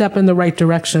is a step in the right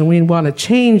direction. We want to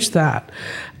change that.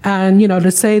 And,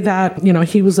 to say that,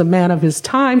 he was a man of his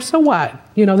time, so what?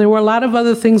 There were a lot of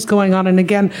other things going on. And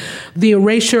again, the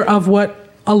erasure of what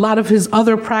a lot of his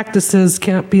other practices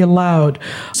can't be allowed.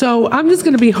 So I'm just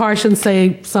going to be harsh and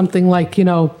say something like,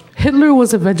 Hitler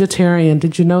was a vegetarian.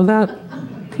 Did you know that?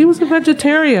 He was a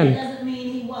vegetarian. That doesn't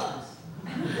mean he was.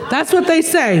 That's what they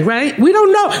say, right? We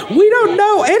don't know. We don't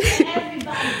know any.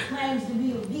 Everybody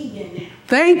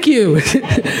Thank you.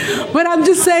 But I'm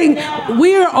just saying,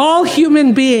 we are all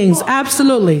human beings.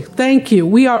 Absolutely. Thank you.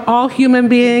 We are all human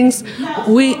beings.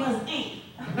 We.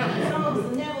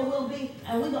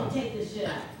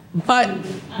 But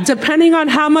depending on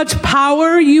how much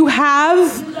power you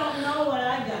have. You don't know what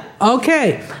I got.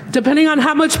 Okay. Depending on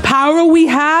how much power we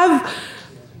have,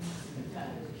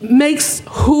 makes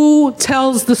who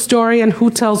tells the story and who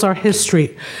tells our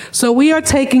history. So we are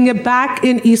taking it back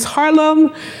in East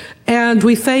Harlem, and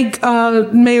we thank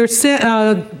Mayor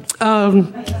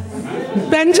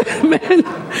Benjamin.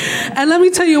 And let me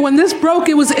tell you, when this broke,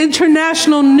 it was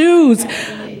international news.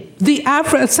 The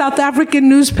South African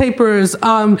newspapers,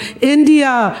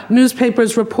 India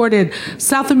newspapers reported,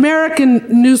 South American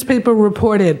newspaper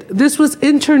reported. This was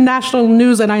international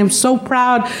news, and I am so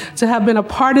proud to have been a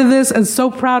part of this, and so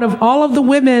proud of all of the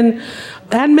women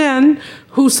and men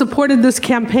who supported this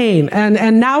campaign.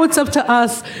 And now it's up to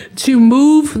us to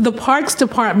move the Parks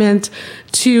Department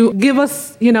to give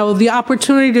us, the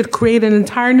opportunity to create an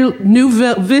entire new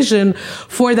vision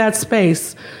for that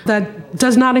space that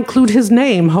does not include his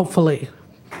name, hopefully.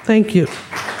 Thank you.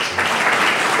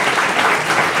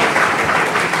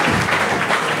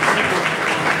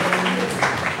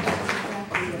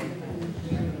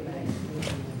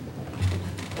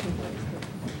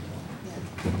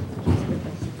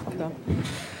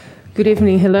 Good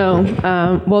evening. Hello.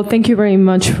 Well, thank you very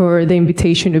much for the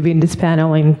invitation to be in this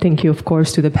panel, and thank you, of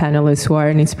course, to the panelists who are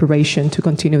an inspiration to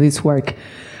continue this work.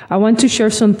 I want to share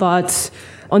some thoughts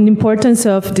on the importance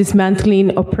of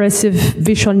dismantling oppressive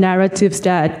visual narratives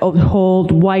that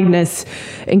uphold whiteness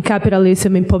and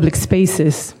capitalism in public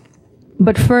spaces.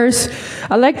 But first,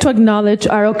 I'd like to acknowledge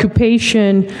our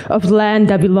occupation of land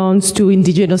that belongs to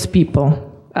indigenous people.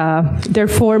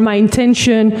 Therefore, my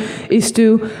intention is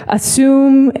to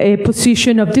assume a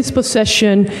position of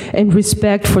dispossession and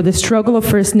respect for the struggle of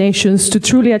First Nations to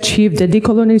truly achieve the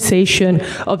decolonization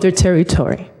of their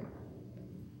territory.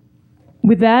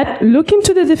 With that, look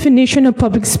into the definition of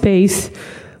public space.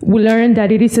 We learn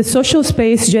that it is a social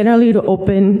space generally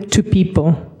open to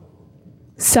people.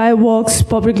 Sidewalks,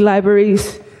 public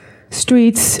libraries,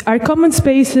 streets are common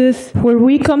spaces where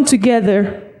we come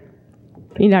together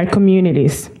in our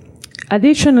communities.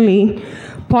 Additionally,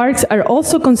 parks are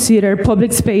also considered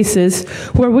public spaces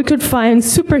where we could find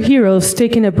superheroes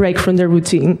taking a break from their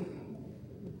routine.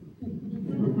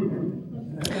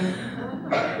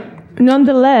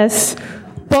 Nonetheless,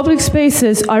 public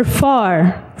spaces are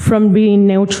far from being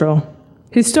neutral.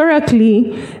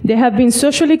 Historically, they have been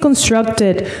socially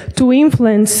constructed to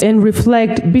influence and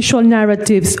reflect visual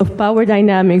narratives of power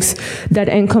dynamics that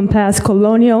encompass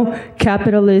colonial,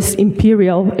 capitalist,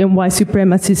 imperial, and white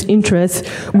supremacist interests,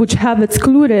 which have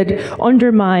excluded,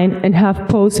 undermined, and have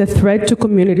posed a threat to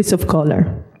communities of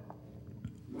color.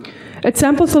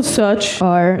 Examples of such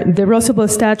are the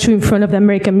Roosevelt statue in front of the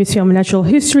American Museum of Natural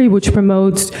History, which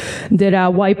promotes the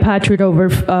white patriot over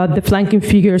the flanking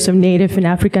figures of Native and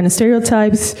African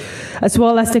stereotypes, as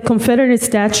well as the Confederate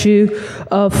statue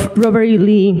of Robert E.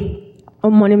 Lee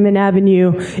on Monument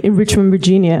Avenue in Richmond,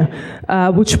 Virginia,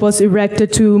 which was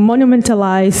erected to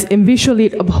monumentalize and visually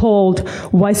uphold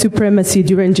white supremacy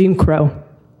during Jim Crow.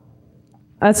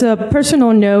 As a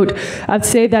personal note, I'd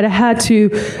say that I had to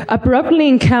abruptly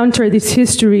encounter this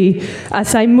history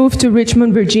as I moved to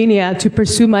Richmond, Virginia to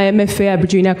pursue my MFA at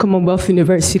Virginia Commonwealth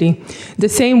University. The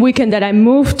same weekend that I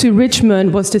moved to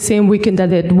Richmond was the same weekend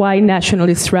that the white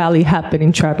nationalist rally happened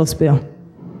in Charlottesville.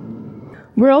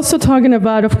 We're also talking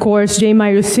about, of course, J.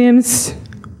 Myers Sims,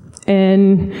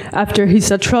 and after his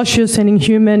atrocious and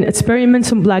inhuman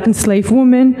experiments on black enslaved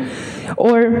women,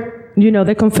 or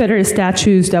the Confederate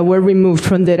statues that were removed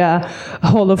from the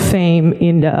Hall of Fame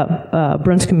in the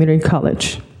Bronx Community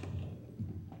College.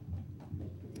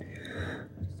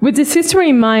 With this history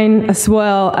in mind, as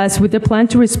well as with the plan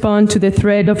to respond to the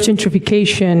threat of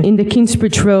gentrification in the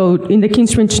Kingsbridge Road, in the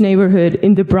Kingsbridge neighborhood,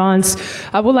 in the Bronx,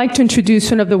 I would like to introduce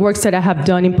one of the works that I have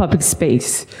done in public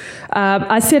space.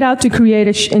 I set out to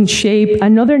create and shape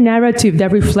another narrative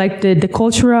that reflected the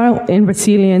cultural and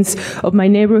resilience of my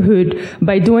neighborhood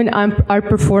by doing art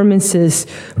performances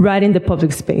right in the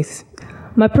public space.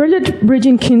 My project,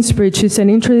 Bridging Kingsbridge, is an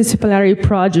interdisciplinary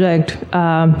project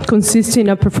consisting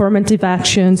of performative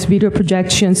actions, video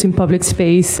projections in public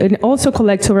space, and also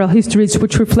collects oral histories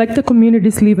which reflect the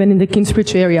communities living in the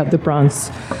Kingsbridge area of the Bronx.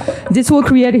 This will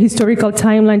create a historical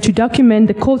timeline to document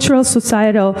the cultural,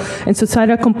 societal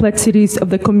complexities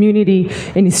of the community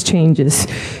and its changes.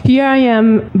 Here I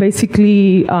am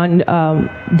basically on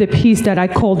the piece that I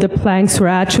call The Planks, where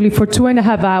actually for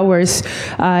 2.5 hours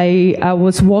I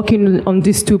was walking on along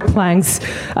these two planks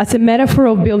as a metaphor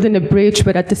of building a bridge,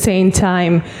 but at the same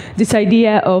time, this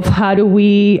idea of how do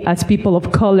we, as people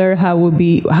of color, how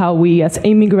we as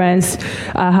immigrants,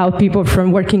 how people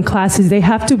from working classes, they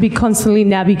have to be constantly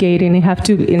navigating, they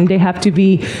have to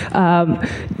be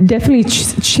definitely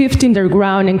shifting their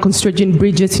ground and constructing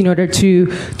bridges in order to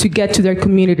get to their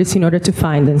communities, in order to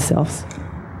find themselves.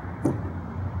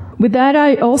 With that,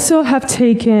 I also have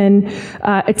taken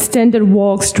extended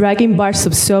walks, dragging bars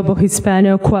of soap, or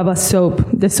Hispano Cuava soap.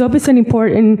 The soap is an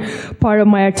important part of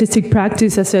my artistic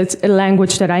practice, as it's a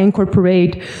language that I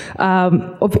incorporate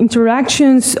of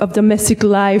interactions of domestic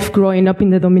life growing up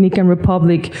in the Dominican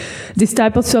Republic. This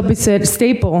type of soap is a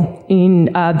staple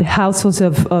in the households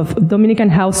of Dominican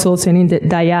households and in the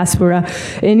diaspora,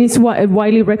 and is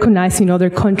widely recognized in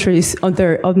other countries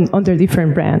under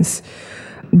different brands.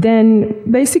 Then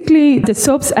basically the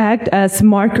soaps act as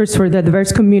markers for the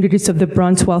diverse communities of the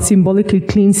Bronx while symbolically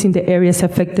cleansing the areas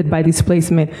affected by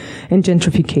displacement and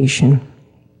gentrification.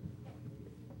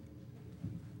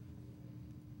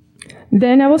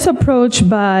 Then I was approached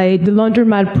by the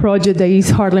Laundromat Project, the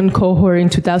East Harlem cohort in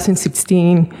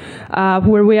 2016,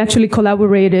 where we actually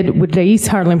collaborated with the East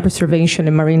Harlem Preservation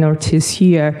and Marina Ortiz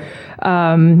here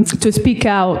to speak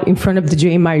out in front of the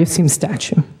J. Mario Sims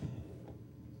statue.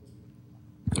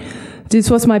 This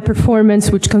was my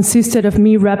performance, which consisted of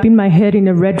me wrapping my head in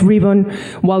a red ribbon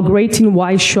while grating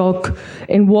white chalk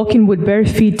and walking with bare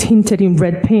feet tinted in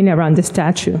red paint around the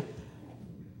statue.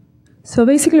 So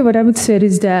basically what I would say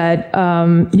is that,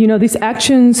 these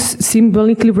actions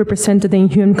symbolically represented the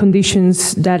inhuman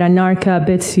conditions that Anarcha,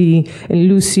 Betsy, and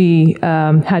Lucy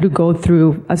had to go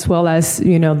through, as well as,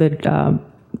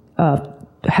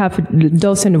 half a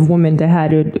dozen of women that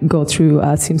had to go through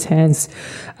Sims' hands.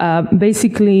 But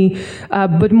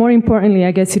more importantly,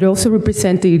 I guess it also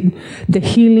represented the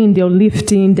healing, the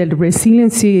uplifting, the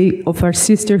resiliency of our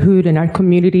sisterhood and our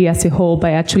community as a whole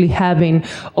by actually having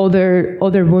other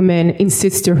women in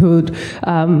sisterhood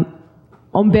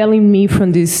unveiling me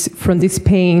from this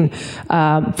pain,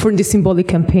 from this symbolic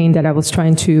campaign that I was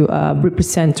trying to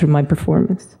represent through my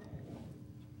performance.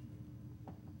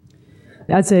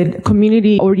 As a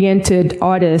community-oriented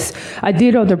artist, I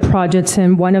did other projects,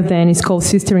 and one of them is called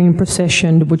Sistering in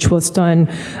Procession, which was done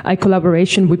in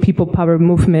collaboration with People Power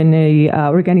Movement, an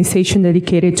organization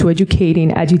dedicated to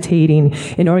educating, agitating,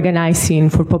 and organizing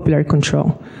for popular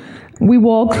control. We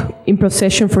walk in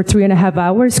procession for 3.5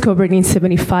 hours, covering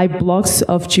 75 blocks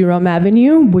of Jerome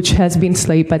Avenue, which has been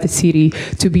slated by the city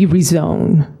to be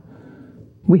rezoned.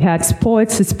 We had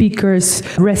poets, speakers,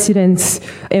 residents,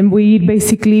 and we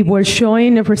basically were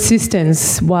showing a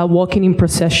resistance while walking in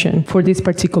procession for this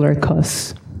particular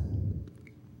cause.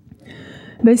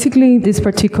 Basically, this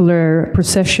particular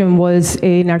procession was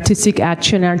an artistic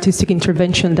action, artistic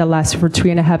intervention that lasted for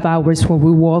 3.5 hours where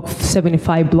we walked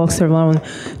 75 blocks around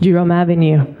Jerome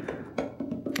Avenue.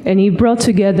 And it brought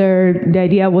together, the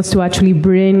idea was to actually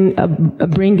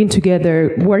bringing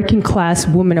together working class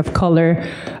women of color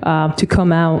to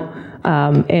come out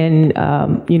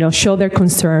and show their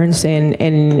concerns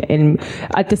and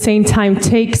at the same time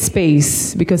take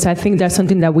space, because I think that's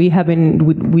something that we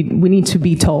need to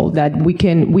be told, that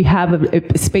we have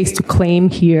a space to claim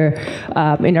here,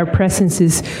 and our presence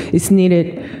is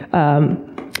needed.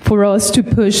 For us to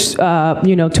push,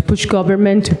 to push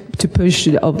government, to push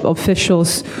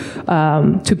officials,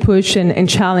 to push and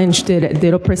challenge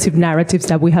the oppressive narratives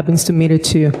that we have been submitted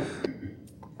to.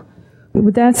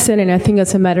 With that said, and I think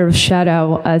as a matter of shout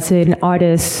out, as an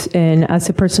artist and as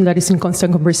a person that is in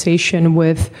constant conversation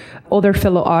with other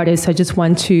fellow artists, I just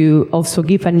want to also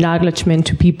give acknowledgement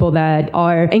to people that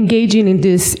are engaging in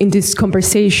this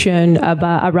conversation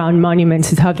around monuments,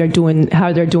 and how they're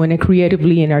doing it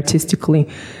creatively and artistically.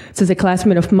 So as a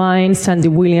classmate of mine, Sandy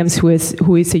Williams, who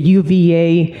is a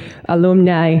UVA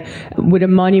alumni, with a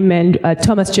monument, a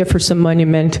Thomas Jefferson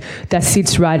monument that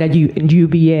sits right at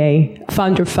UVA,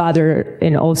 founder, father,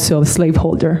 and also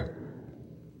slaveholder.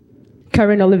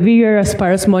 Karen Olivier,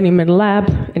 Aspire's Monument Lab,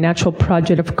 an actual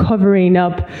project of covering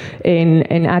up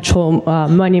an actual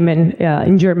monument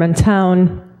in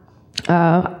Germantown,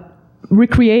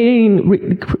 recreating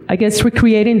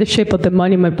the shape of the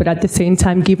monument, but at the same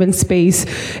time giving space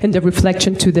and the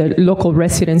reflection to the local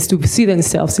residents to see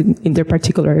themselves in their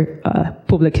particular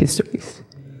public histories.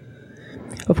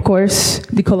 Of course,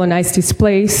 decolonize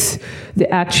displays, the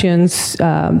actions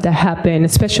that happen,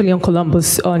 especially on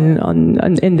Columbus,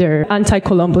 in their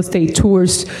anti-Columbus Day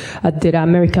tours at the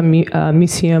American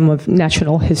Museum of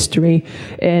Natural History,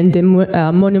 and the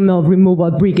Monument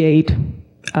Removal Brigade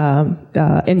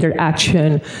in their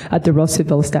action at the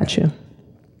Roosevelt statue.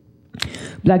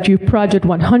 Black Youth Project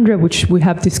 100, which we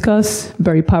have discussed,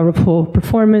 very powerful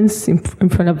performance in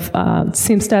front of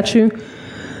Sims statue.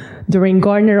 Doreen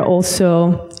Gardner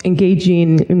also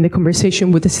engaging in the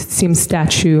conversation with the Sims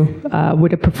statue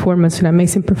with a performance, an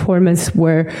amazing performance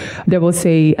where there was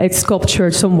a sculpture,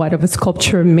 somewhat of a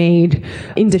sculpture made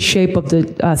in the shape of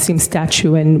the Sims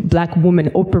statue, and Black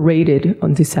women operated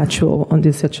on this actual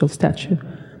statue.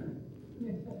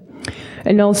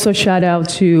 And also shout out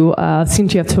to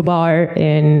Cynthia Tobar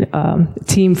and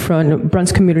team from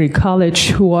Bronx Community College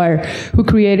who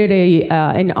created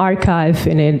an archive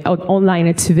and an online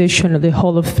exhibition of the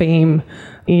Hall of Fame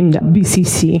in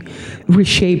BCC,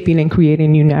 reshaping and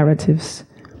creating new narratives.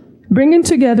 Bringing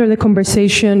together the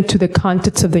conversation to the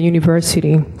context of the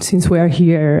university, since we are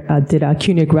here at the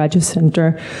CUNY Graduate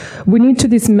Center, we need to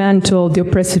dismantle the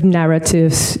oppressive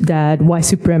narratives that white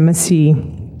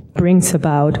supremacy brings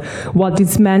about, while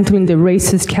dismantling the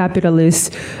racist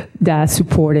capitalists that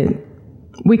support it.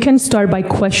 We can start by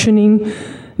questioning,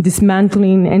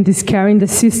 dismantling, and discarding the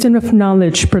system of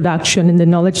knowledge production and the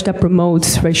knowledge that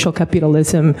promotes racial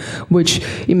capitalism, which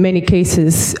in many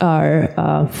cases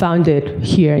are founded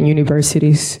here in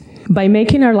universities. By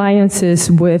making alliances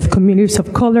with communities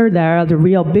of color that are the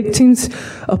real victims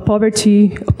of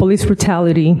poverty, of police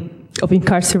brutality, of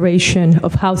incarceration,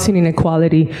 of housing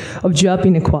inequality, of job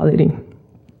inequality.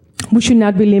 We should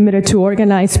not be limited to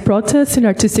organized protests and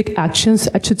artistic actions,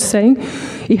 I should say.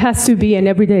 It has to be an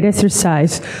everyday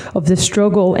exercise of the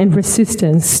struggle and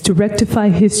resistance to rectify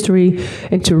history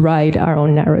and to write our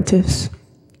own narratives.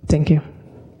 Thank you.